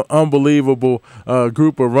 that unbelievable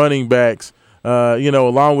group of running backs,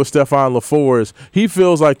 along with Stephon LaFours, he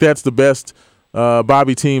feels like that's the best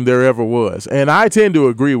Bobby team there ever was. And I tend to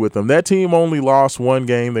agree with them. That team only lost one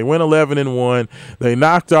game. They went 11-1. They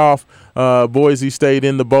knocked off Boise State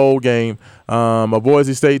in the bowl game, a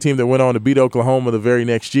Boise State team that went on to beat Oklahoma the very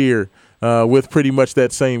next year with pretty much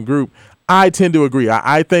that same group. I tend to agree.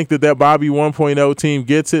 I think that Bobby 1.0 team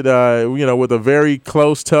gets it, with a very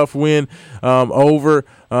close, tough win over,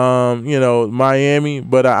 Miami.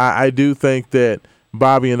 But I do think that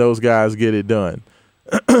Bobby and those guys get it done.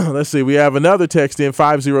 Let's see. We have another text in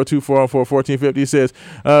 502-414-1450. It says,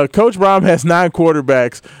 Coach Brom has 9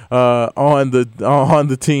 quarterbacks on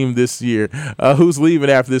the team this year. Who's leaving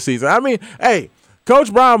after this season? I mean, hey,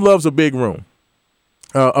 Coach Brom loves a big room.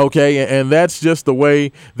 Okay, and that's just the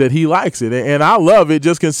way that he likes it. And I love it,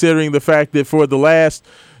 just considering the fact that for the last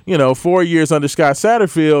 4 years under Scott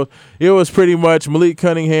Satterfield, it was pretty much Malik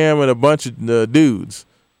Cunningham and a bunch of dudes,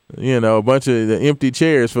 a bunch of empty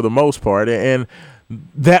chairs for the most part. And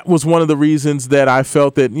that was one of the reasons that I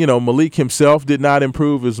felt that, Malik himself did not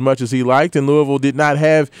improve as much as he liked, and Louisville did not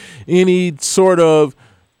have any sort of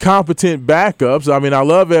competent backups. I mean, I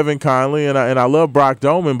love Evan Conley and I love Brock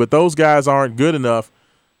Doman, but those guys aren't good enough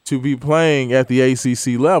to be playing at the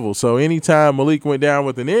ACC level. So anytime Malik went down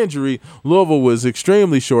with an injury, Louisville was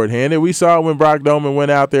extremely shorthanded. We saw it when Brock Doman went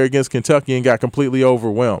out there against Kentucky and got completely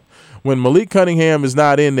overwhelmed. When Malik Cunningham is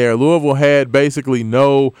not in there, Louisville had basically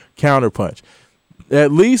no counterpunch.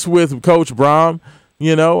 At least with Coach Brom,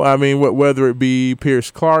 whether it be Pierce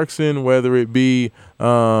Clarkson, whether it be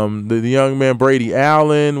the young man Brady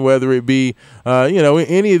Allen, whether it be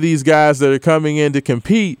any of these guys that are coming in to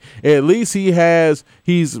compete, at least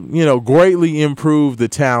he's greatly improved the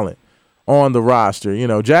talent on the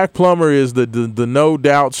roster. Jack Plummer is the no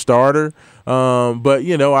doubt starter, but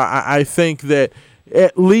I think that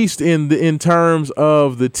at least in terms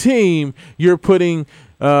of the team, you're putting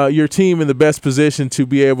your team in the best position to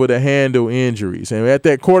be able to handle injuries. And at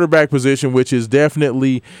that quarterback position, which is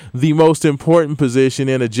definitely the most important position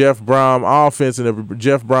in a Jeff Brom offense and a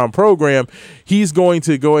Jeff Brom program, he's going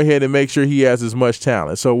to go ahead and make sure he has as much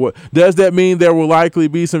talent. So does that mean there will likely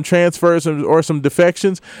be some transfers or some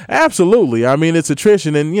defections? Absolutely. I mean, it's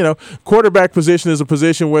attrition. And, quarterback position is a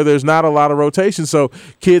position where there's not a lot of rotation. So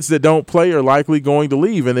kids that don't play are likely going to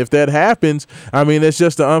leave. And if that happens, I mean, it's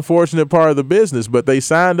just an unfortunate part of the business. But they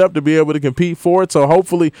signed up to be able to compete for it. So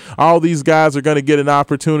hopefully all these guys are going to get an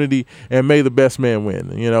opportunity, and may the best man win.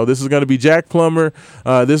 This is going to be Jack Plummer.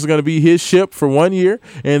 This is going to be his ship for 1 year.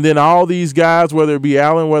 And then all these guys, whether it be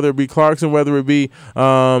Allen, whether it be Clarkson, whether it be,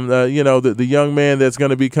 the young man that's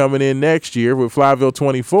going to be coming in next year with Flyville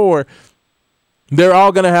 24, they're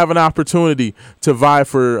all going to have an opportunity to vie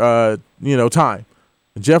for, time.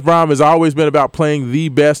 Jeff Brom has always been about playing the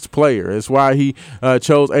best player. It's why he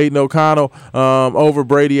chose Aiden O'Connell over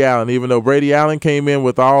Brady Allen, even though Brady Allen came in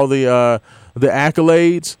with all the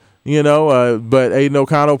accolades, but Aiden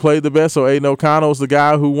O'Connell played the best, so Aiden O'Connell's the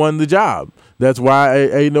guy who won the job. That's why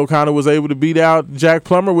Aiden O'Connell was able to beat out Jack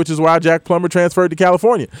Plummer, which is why Jack Plummer transferred to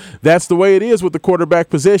California. That's the way it is with the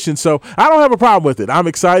quarterback position. So I don't have a problem with it. I'm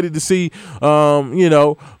excited to see,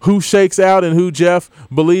 who shakes out and who Jeff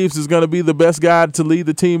believes is going to be the best guy to lead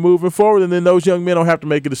the team moving forward. And then those young men don't have to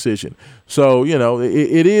make a decision. So,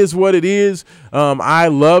 it is what it is. I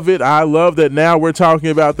love it. I love that now we're talking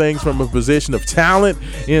about things from a position of talent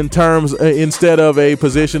instead of a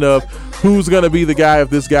position of who's going to be the guy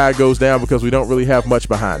if this guy goes down, because we don't really have much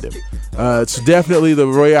behind him. It's definitely the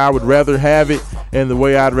way I would rather have it and the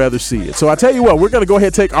way I'd rather see it. So I tell you what, we're going to go ahead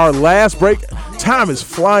and take our last break. Time is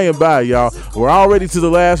flying by, y'all. We're already to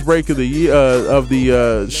the last break of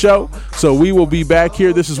the show. So we will be back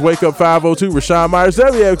here. This is Wake Up 502. Raashaan Myers,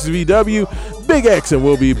 WXVW, Big X, and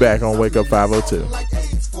we'll be back on Wake Up 502.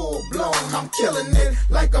 I'm killing it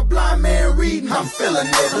like a blind man reading. I'm feeling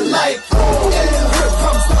it like, here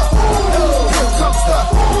comes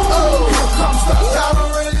the, y'all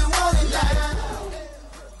don't really want it like.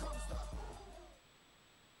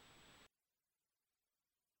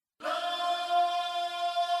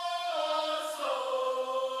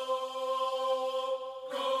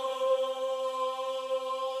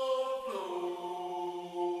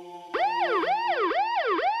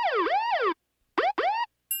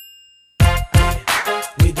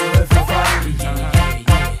 We do it for fun, we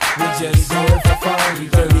just do it for fun,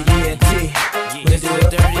 dirty ENT. We do it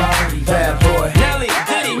for fun, bad boy. Nelly,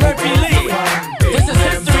 Diddy, Murphy Lee. This is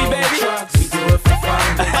history, baby. We do it for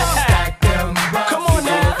fun. Stack them bucks. Come on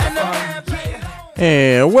now.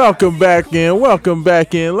 And welcome back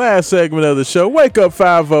in. Last segment of the show. Wake Up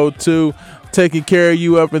 502. Taking care of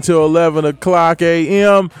you up until 11 o'clock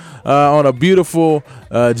a.m. On a beautiful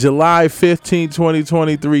July 15,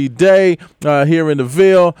 2023 day here in the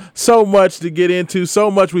Ville. So much to get into,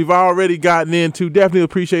 so much we've already gotten into. Definitely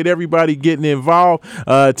appreciate everybody getting involved.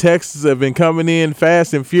 Texts have been coming in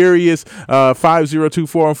fast and furious.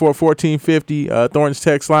 502-414-1450, Thornton's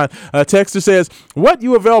text line. Texter says, what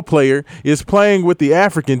UofL player is playing with the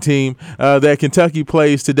African team that Kentucky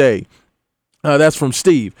plays today? That's from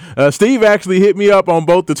Steve. Steve actually hit me up on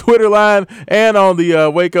both the Twitter line and on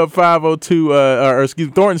the Wake Up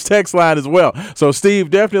 502, Thornton's text line as well. So,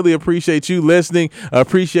 Steve, definitely appreciate you listening.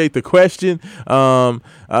 Appreciate the question.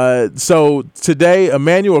 So today,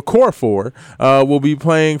 Emmanuel Corfor will be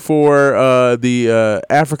playing for the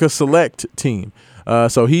Africa Select team.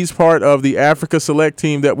 So he's part of the Africa Select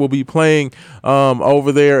team that will be playing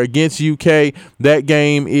over there against UK. That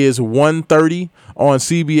game is 1:30 on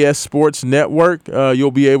CBS Sports Network.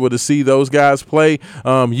 You'll be able to see those guys play.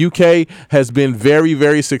 UK has been very,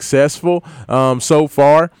 very successful so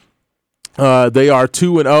far. They are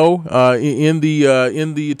 2-0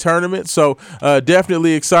 in the tournament, so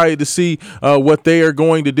definitely excited to see what they are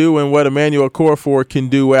going to do and what Emmanuel Corfor can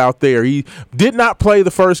do out there. He did not play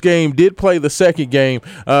the first game, did play the second game,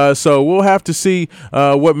 so we'll have to see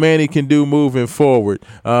what Manny can do moving forward.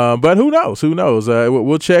 But who knows? Who knows?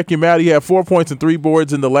 We'll check him out. He had 4 points and 3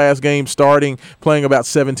 boards in the last game, playing about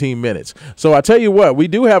 17 minutes. So I tell you what, we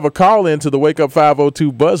do have a call into the Wake Up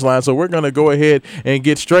 502 buzz line, so we're going to go ahead and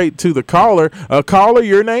get straight to the call. Caller,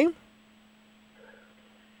 your name?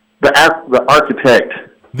 The architect.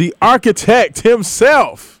 The architect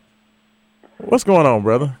himself. What's going on,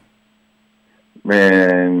 brother?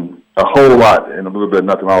 Man, a whole lot and a little bit of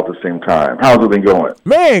nothing all at the same time. How's it been going?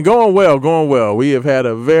 Man, going well, going well. We have had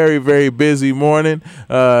a very, very busy morning.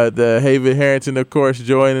 The Haven Harrington, of course,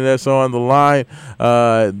 joining us on the line.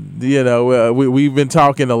 We've been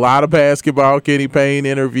talking a lot of basketball. Kenny Payne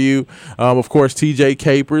interview. Of course, TJ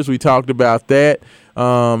Capers. We talked about that.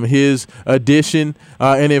 His addition.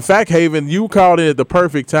 And in fact, Haven, you called in at the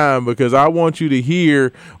perfect time because I want you to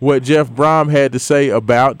hear what Jeff Brom had to say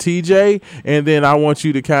about TJ, and then I want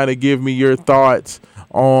you to kind of give me your thoughts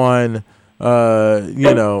on,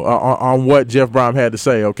 on what Jeff Brom had to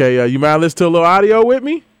say. Okay, you mind listening to a little audio with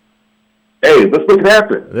me? Hey, let's make it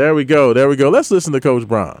happen. There we go. Let's listen to Coach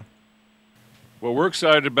Brom. Well, we're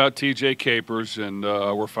excited about TJ Capers, and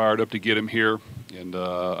we're fired up to get him here. And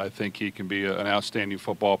I think he can be an outstanding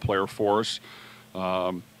football player for us.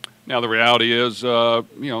 Now, the reality is,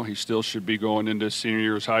 he still should be going into senior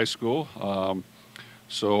year of high school.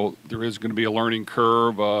 So there is going to be a learning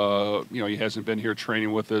curve. He hasn't been here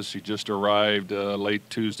training with us. He just arrived late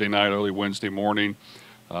Tuesday night, early Wednesday morning.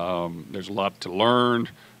 There's a lot to learn.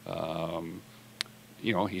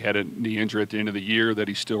 He had a knee injury at the end of the year that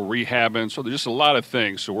he's still rehabbing. So there's just a lot of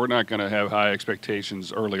things. So we're not going to have high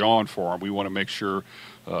expectations early on for him. We want to make sure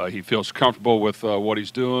he feels comfortable with what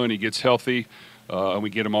he's doing, he gets healthy, and we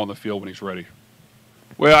get him on the field when he's ready.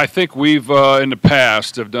 Well, I think we've, in the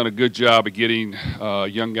past, have done a good job of getting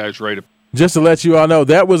young guys ready to. Just to let you all know,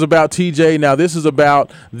 that was about TJ. Now, this is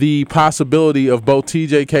about the possibility of both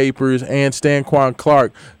TJ Capers and Stanquan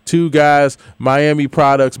Clark, two guys, Miami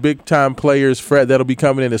products, big-time players that'll be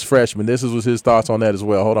coming in as freshmen. This was his thoughts on that as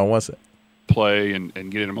well. Hold on one second. Play and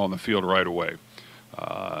getting him on the field right away.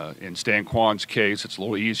 In Stanquan's case, it's a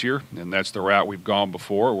little easier, and that's the route we've gone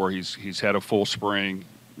before, where he's had a full spring.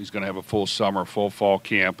 He's going to have a full summer, full fall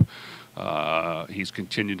camp. He's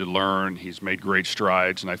continued to learn. He's made great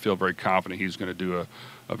strides, and I feel very confident he's going to do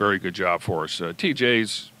a very good job for us.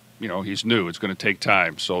 TJ's, he's new. It's going to take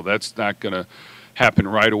time, so that's not going to happen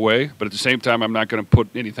right away. But at the same time, I'm not going to put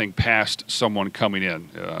anything past someone coming in.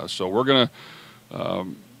 So we're going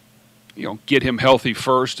to, get him healthy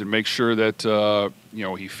first and make sure that,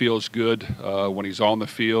 he feels good when he's on the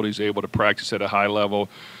field. He's able to practice at a high level.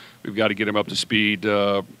 We've got to get him up to speed,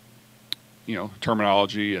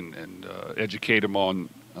 terminology and educate him on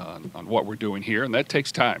what we're doing here, and that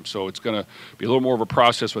takes time. So it's going to be a little more of a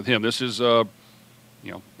process with him. This is, I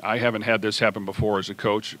haven't had this happen before as a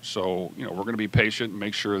coach, so we're going to be patient and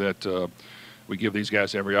make sure that we give these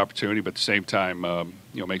guys every opportunity, but at the same time,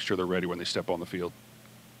 make sure they're ready when they step on the field.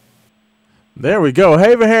 There we go,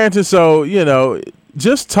 Haven Harrington. So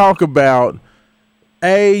just talk about.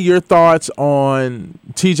 Your thoughts on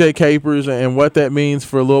TJ Capers and what that means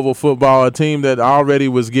for Louisville football, a team that already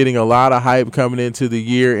was getting a lot of hype coming into the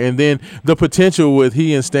year, and then the potential with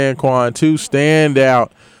he and Stanquan, two standout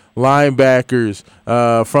linebackers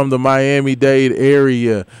from the Miami-Dade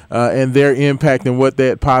area, and their impact and what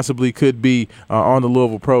that possibly could be on the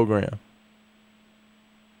Louisville program.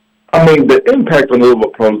 I mean, the impact on the Louisville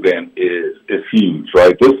program is huge,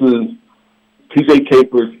 right? TJ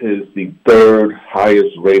Capers is the third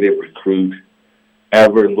highest rated recruit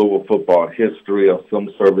ever in Louisville football history. Of some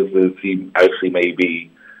services, he actually may be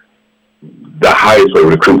the highest rated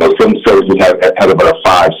recruit. But some services have about a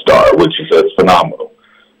 5-star, which is phenomenal.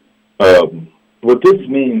 What this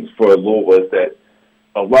means for Louisville is that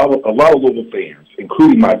a lot of Louisville fans,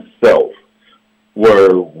 including myself,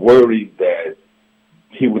 were worried that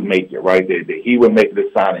he would make it, right? That he would make the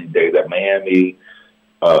signing day, that Miami,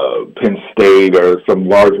 Penn State, or some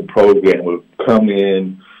larger program would come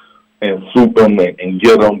in and swoop them and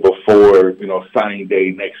get them before, signing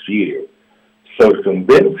day next year. So to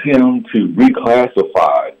convince him to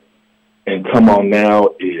reclassify and come on now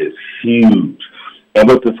is huge. And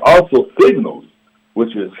what this also signals,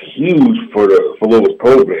 which is huge for Louisville's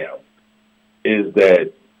program, is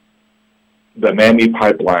that the Miami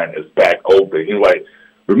pipeline is back open.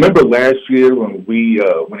 Remember last year when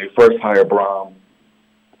when they first hired Brom?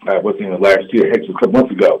 Wasn't even last year, heck, just a couple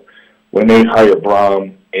months ago, when they hired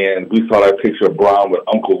Brom, and we saw that picture of Brom with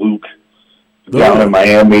Uncle Luke down in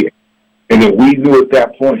Miami, and then we knew at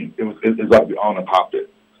that point it was like the on and popped it,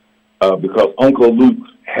 because Uncle Luke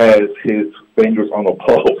has his fingers on the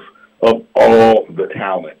pulse of all the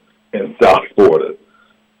talent in South Florida.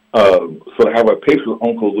 So to have a picture of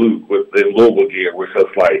Uncle Luke with the Louisville gear was just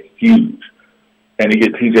huge. And you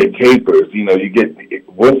get TJ Capers,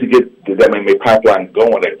 once you get that MMA pipeline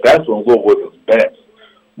going, that's when Louisville was its best.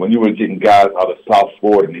 When you were getting guys out of South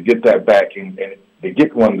Florida, and you get that back, and they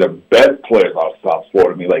get one of the best players out of South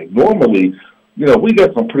Florida. Normally, we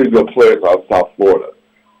got some pretty good players out of South Florida.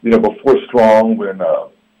 Before Strong, when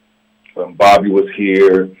Bobby was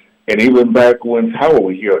here, and even back when Howard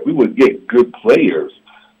was here, we would get good players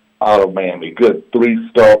out of Miami, good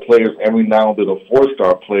 3-star players, every now and then a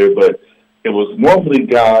 4-star player, but it was normally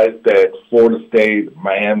guys that Florida State,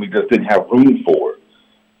 Miami just didn't have room for.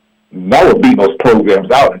 Now we're beating those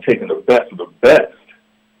programs out and taking the best of the best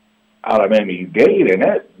out of Miami-Dade, and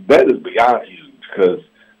that is beyond huge because,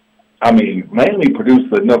 Miami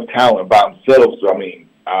produced enough talent by themselves,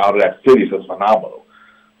 out of that city is just phenomenal.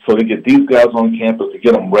 So to get these guys on campus, to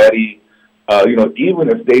get them ready, even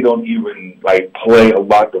if they don't even, play a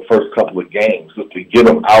lot the first couple of games, just to get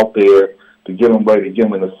them out there, to get them ready, to get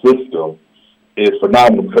them in the system, is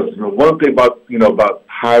phenomenal because one thing about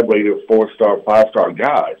high-rated 4-star, 5-star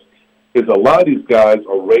guys is a lot of these guys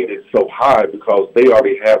are rated so high because they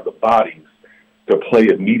already have the bodies to play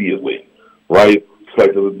immediately, right? It's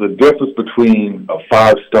like the difference between a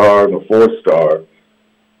 5-star and a 4-star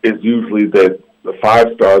is usually that the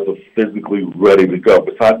 5 stars are physically ready to go.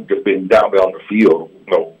 Besides just being down there on the field,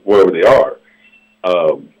 wherever they are,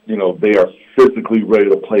 they are physically ready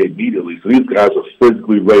to play immediately. So these guys are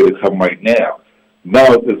physically ready to come right now.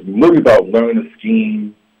 Now it's literally about learning the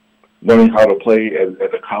scheme, learning how to play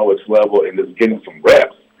at the college level, and just getting some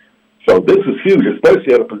reps. So this is huge,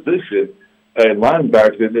 especially at a position at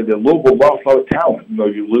linebacker that Louisville lost a lot of talent.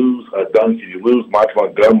 You lose Duncan, you lose Mike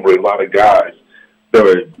Montgomery, a lot of guys that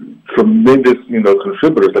are tremendous,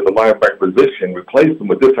 contributors at the linebacker position. Replace them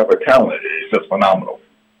with this type of talent. It's just phenomenal.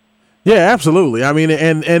 Yeah, absolutely.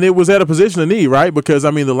 And it was at a position of need, right? Because,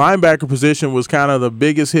 the linebacker position was kind of the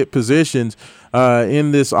biggest hit positions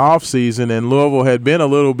in this offseason, and Louisville had been a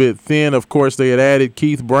little bit thin. Of course, they had added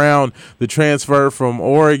Keith Brown, the transfer from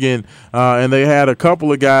Oregon, and they had a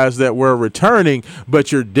couple of guys that were returning,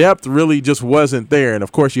 but your depth really just wasn't there. And,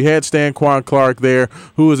 of course, you had Stanquan Clark there,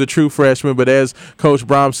 who was a true freshman, but as Coach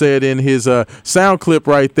Brom said in his sound clip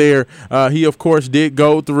right there, he, of course, did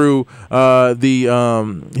go through the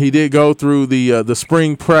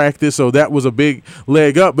spring practice, so that was a big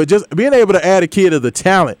leg up. But just being able to add a kid of the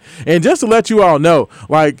talent, and just to let you all know,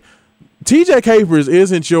 TJ Capers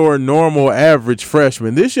isn't your normal average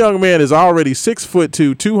freshman. This young man is already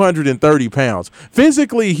 6'2", 230 pounds.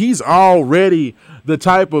 Physically, he's already the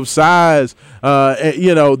type of size,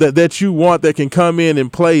 that you want that can come in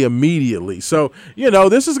and play immediately. So,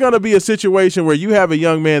 this is going to be a situation where you have a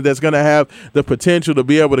young man that's going to have the potential to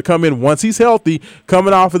be able to come in once he's healthy,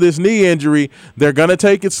 coming off of this knee injury. They're going to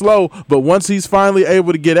take it slow, but once he's finally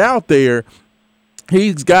able to get out there,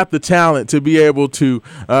 he's got the talent to be able to,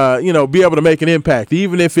 be able to make an impact,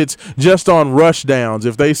 even if it's just on rush downs.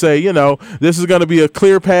 If they say, this is going to be a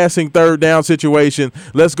clear passing third down situation,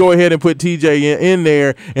 let's go ahead and put TJ in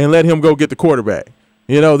there and let him go get the quarterback.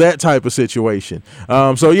 That type of situation.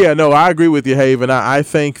 I agree with you, Haven. I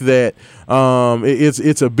think that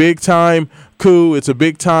it's a big-time coup. It's a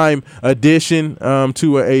big-time addition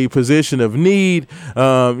to a position of need.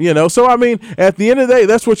 So, at the end of the day,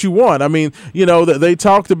 that's what you want. They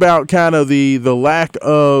talked about kind of the lack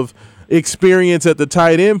of experience at the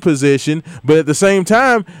tight end position, but at the same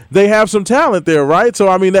time, they have some talent there, right? So,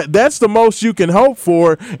 that's the most you can hope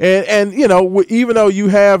for. And even though you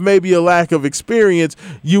have maybe a lack of experience,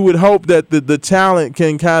 you would hope that the talent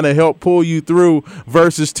can kind of help pull you through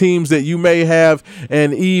versus teams that you may have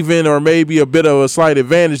an even or maybe a bit of a slight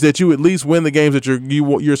advantage, that you at least win the games that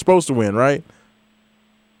you're supposed to win, right?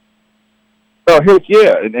 Oh, heck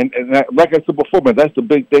yeah. And like I said before, man, that's the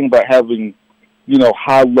big thing about having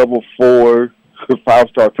high level 4,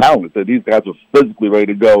 5-star talent. That these guys are physically ready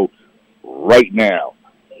to go right now.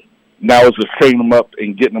 Now it's just training them up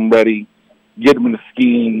and getting them ready, get them in the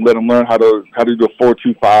scheme, let them learn how to do a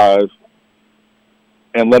 4-2-5,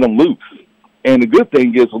 and let them loose. And the good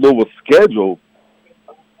thing is, a little schedule.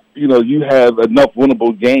 You have enough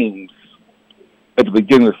winnable games at the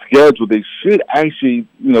beginning of the schedule. They should actually,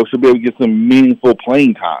 should be able to get some meaningful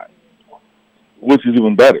playing time, which is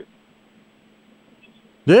even better.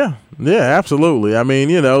 Yeah, absolutely. I mean,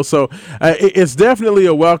 so it's definitely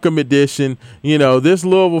a welcome addition. This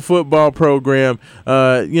Louisville football program,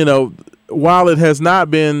 while it has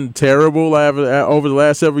not been terrible over the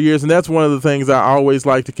last several years, and that's one of the things I always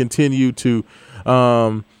like to continue to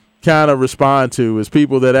kind of respond to, is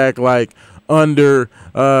people that act like under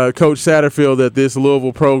Coach Satterfield that this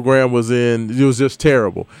Louisville program was just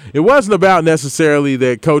terrible. It wasn't about necessarily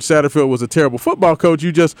that Coach Satterfield was a terrible football coach.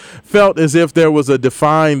 You just felt as if there was a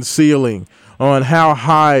defined ceiling on how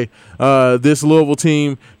high this Louisville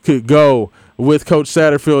team could go with Coach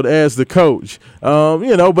Satterfield as the coach.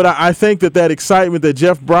 But I think that excitement that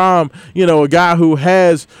Jeff Brom, a guy who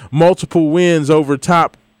has multiple wins over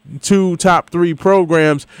top 3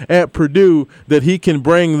 programs at Purdue, that he can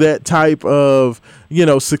bring that type of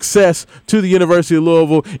success to the University of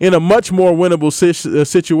Louisville in a much more winnable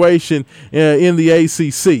situation in the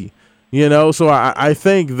ACC. So I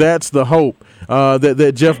think that's the hope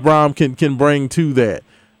that Jeff Brom can bring to that.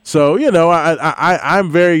 So, I'm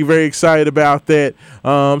very, very excited about that.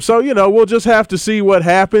 We'll just have to see what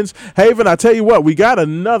happens. Haven, I tell you what, we got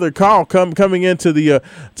another call coming into the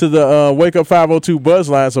Wake Up 502 buzz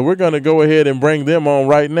line, so we're going to go ahead and bring them on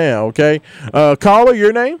right now, okay? Caller,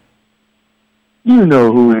 your name? You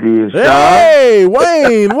know who it is, Hey,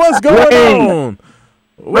 Wayne, what's going on?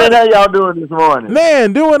 Man, how y'all doing this morning?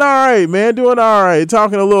 Man, doing all right, man. Doing all right.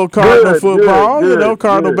 Talking a little Cardinal football,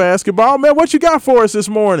 Cardinal basketball. Man, what you got for us this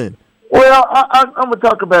morning? Well, I'm going to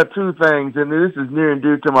talk about 2 things, and this is near and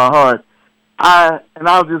dear to my heart.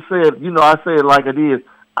 I'll just say it, I say it like it is.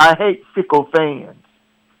 I hate fickle fans.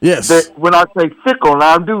 Yes. When I say fickle, and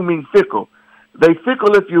I do mean fickle, they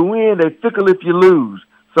fickle if you win, they fickle if you lose.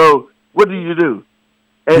 So what do?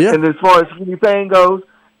 And as far as Kenny Payne goes,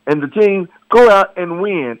 and the team, go out and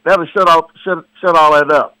win. That'll shut all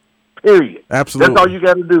that up. Period. Absolutely. That's all you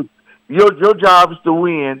got to do. Your job is to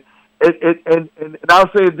win. And I'll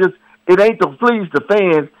say it ain't to please the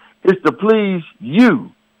fans. It's to please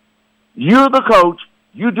you. You're the coach.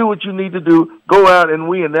 You do what you need to do. Go out and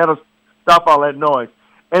win. That'll stop all that noise.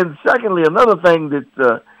 And secondly, another thing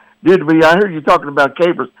that did me, I heard you talking about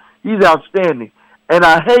Capers. He's outstanding. And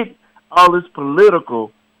I hate all this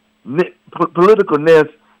politicalness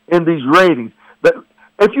in these ratings. But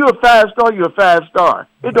if you're a 5-star, you're a 5-star.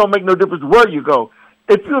 It don't make no difference where you go.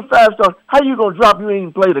 If you're a 5-star, how you going to drop? You ain't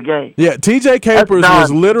even played a game. Yeah, T.J. Capers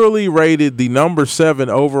was literally rated the number 7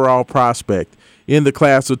 overall prospect in the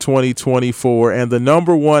class of 2024 and the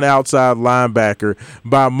number 1 outside linebacker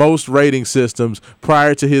by most rating systems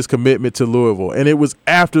prior to his commitment to Louisville. And it was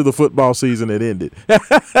after the football season had ended.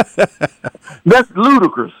 That's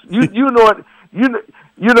ludicrous. You know it.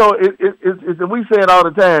 It's, and we say it all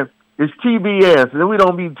the time, it's TBS, and we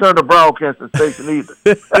don't mean turn the broadcasting station either.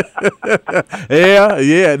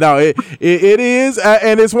 Yeah, no, it is,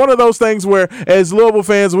 and it's one of those things where, as Louisville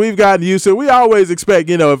fans, we've gotten used to it. We always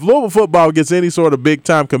expect, if Louisville football gets any sort of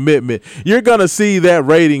big-time commitment, you're going to see that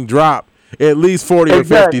rating drop at least 40 or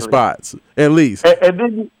 50 spots, at least.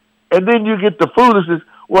 And then you get the foolishness,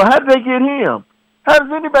 well, how did they get him? How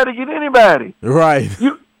does anybody get anybody? Right.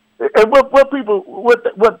 And what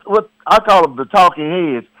I call them the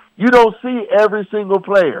talking heads. You don't see every single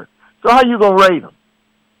player. So how you going to rate them?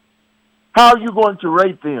 How are you going to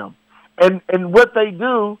rate them? And what they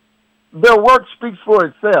do, their work speaks for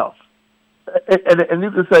itself. And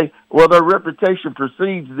you can say, well, their reputation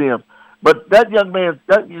precedes them. But that young man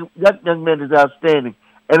is outstanding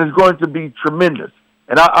and is going to be tremendous.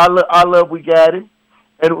 And I love we got him,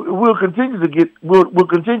 and we'll continue to get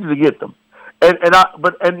them.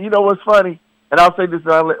 And you know what's funny? And I'll say this,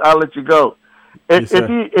 and I'll let you go. If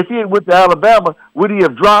he had went to Alabama, would he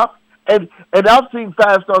have dropped? And I've seen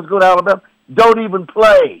 5-stars go to Alabama, don't even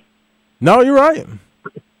play. No, you're right.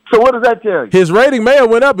 So what does that tell you? His rating may have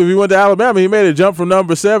went up if he went to Alabama. He made a jump from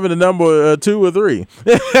number 7 to number 2 or 3.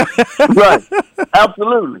 Right.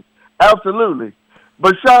 Absolutely.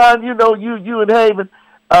 But Sean, you and Haven,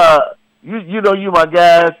 you my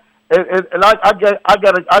guys, and I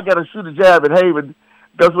gotta shoot a jab at Haven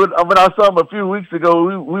because when I saw him a few weeks ago,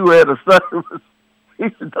 we were at a service. He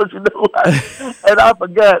said, don't you know why? And I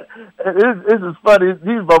forgot. And this is funny.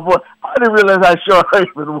 He's my boy. I didn't realize how short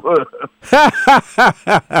Haven was.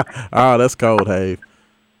 Oh, that's cold, Have.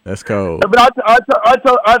 That's cold. But I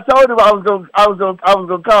told him I was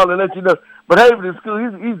gonna call and let you know. But Haven is cool.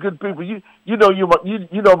 He's good people. You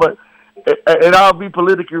know but and I'll be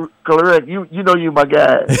politically correct. You know you my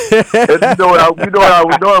guy. And you know what I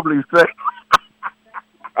would normally say.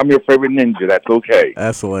 I'm your favorite ninja. That's okay.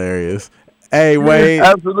 That's hilarious. Hey, Wayne.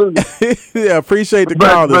 Absolutely. Yeah, appreciate the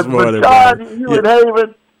call this morning. But Todd, you and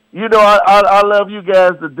Haven, you know I love you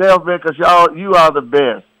guys to death, man, because you are the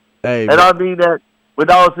best. Hey, and I mean that with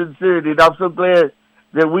all sincerity. And I'm so glad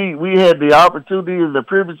that we had the opportunity and the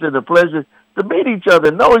privilege and the pleasure to meet each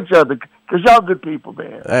other, know each other, because y'all good people,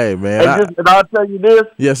 man. Hey, man. And I'll tell you this.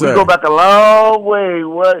 Yes, sir. We go back a long way.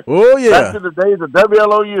 Oh, yeah. Back to the days of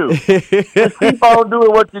WLOU. Just keep on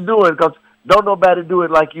doing what you're doing, because don't nobody do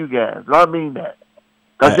it like you guys. I mean that.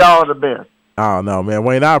 Because y'all are the best. Oh, no, man.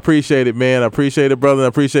 Wayne, I appreciate it, man. I appreciate it, brother. I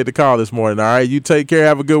appreciate the call this morning. All right, you take care.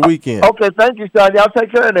 Have a good weekend. Okay, thank you, son. Y'all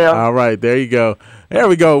take care now. All right, there you go. There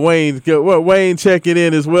we go, Wayne. Wayne checking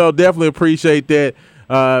in as well. Definitely appreciate that.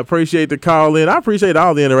 Appreciate the call in. I appreciate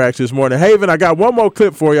all the interaction this morning. Haven, I got one more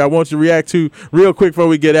clip for you I want you to react to real quick before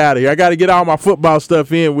we get out of here. I got to get all my football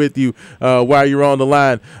stuff in with you while you're on the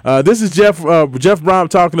line. This is Jeff Brom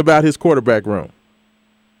talking about his quarterback room.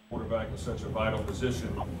 Quarterback is such a vital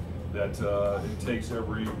position that it takes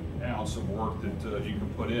every ounce of work that you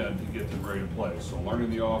can put in to get them ready to play. So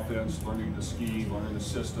learning the offense, learning the scheme, learning the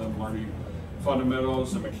system, learning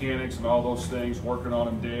fundamentals, the mechanics, and all those things, working on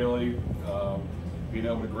them daily. Being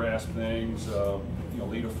able to grasp things,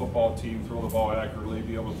 lead a football team, throw the ball accurately,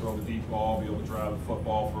 be able to throw the deep ball, be able to drive the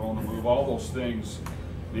football, throw on the move. All those things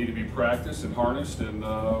need to be practiced and harnessed. And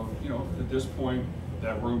at this point,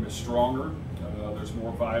 that room is stronger. There's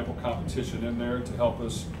more viable competition in there to help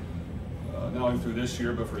us not only through this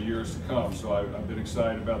year but for years to come. So I've been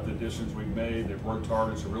excited about the additions we've made. They've worked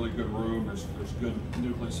hard. It's a really good room. There's good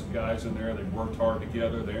nucleus of guys in there. They've worked hard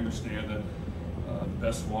together. They understand that. The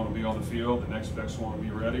best one will be on the field, the next best one will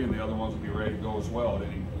be ready, and the other ones will be ready to go as well at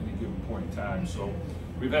any given point in time. So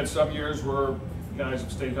we've had some years where guys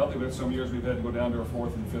have stayed healthy. We've had some years we've had to go down to our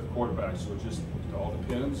fourth and fifth quarterback. So it all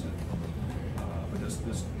depends. But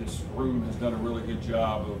this room has done a really good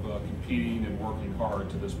job of competing and working hard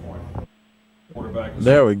to this point.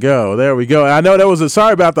 There we go. I know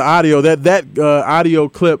sorry about the audio. That audio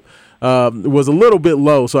clip was a little bit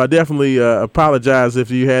low, so I definitely apologize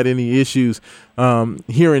if you had any issues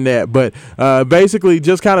hearing that. But basically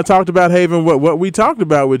just kind of talked about, Haven, what we talked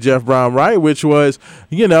about with Jeff Brown, right, which was,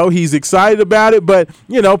 he's excited about it, but,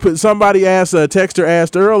 somebody asked, a texter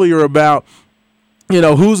asked earlier about, he's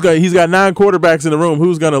got 9 quarterbacks in the room,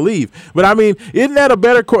 who's going to leave? But, I mean, isn't that a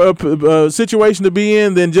better situation to be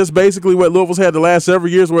in than just basically what Louisville's had the last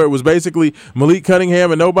several years where it was basically Malik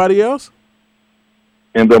Cunningham and nobody else?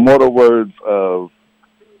 In the immortal words of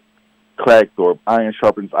Cragthorpe, iron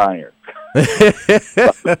sharpens iron.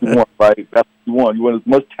 That's what you want, right? That's what you want. You want as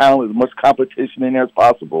much talent, as much competition in there as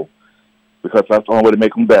possible, because that's the only way to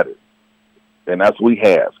make them better. And that's what we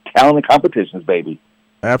have. Talent and competitions, baby.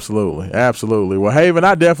 Absolutely. Well, Haven,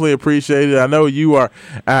 I definitely appreciate it. I know you are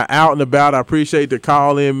out and about. I appreciate the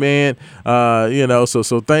call in, man.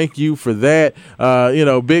 So thank you for that.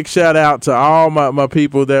 Big shout out to all my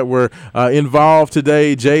people that were involved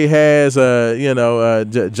today. Jay has,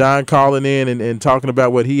 John calling in and talking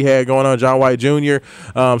about what he had going on, John White Jr.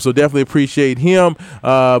 So definitely appreciate him.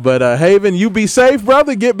 But Haven, you be safe,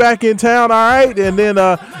 brother. Get back in town, all right? And then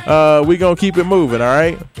we're going to keep it moving, all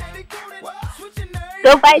right?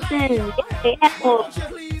 Go Bison.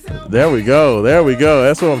 There we go.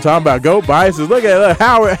 That's what I'm talking about. Go Bison. Look at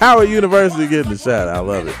Howard University getting the shot. I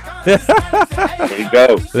love it. There you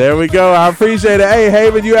go. There we go. I appreciate it. Hey,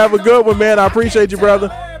 Haven, you have a good one, man. I appreciate you, brother.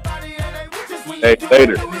 Hey,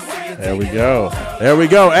 later. There we go.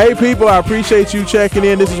 Hey, people, I appreciate you checking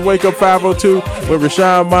in. This is Wake Up 502 with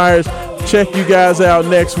Raashaan Myers. Check you guys out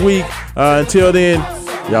next week. Until then,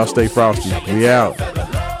 y'all stay frosty. We out.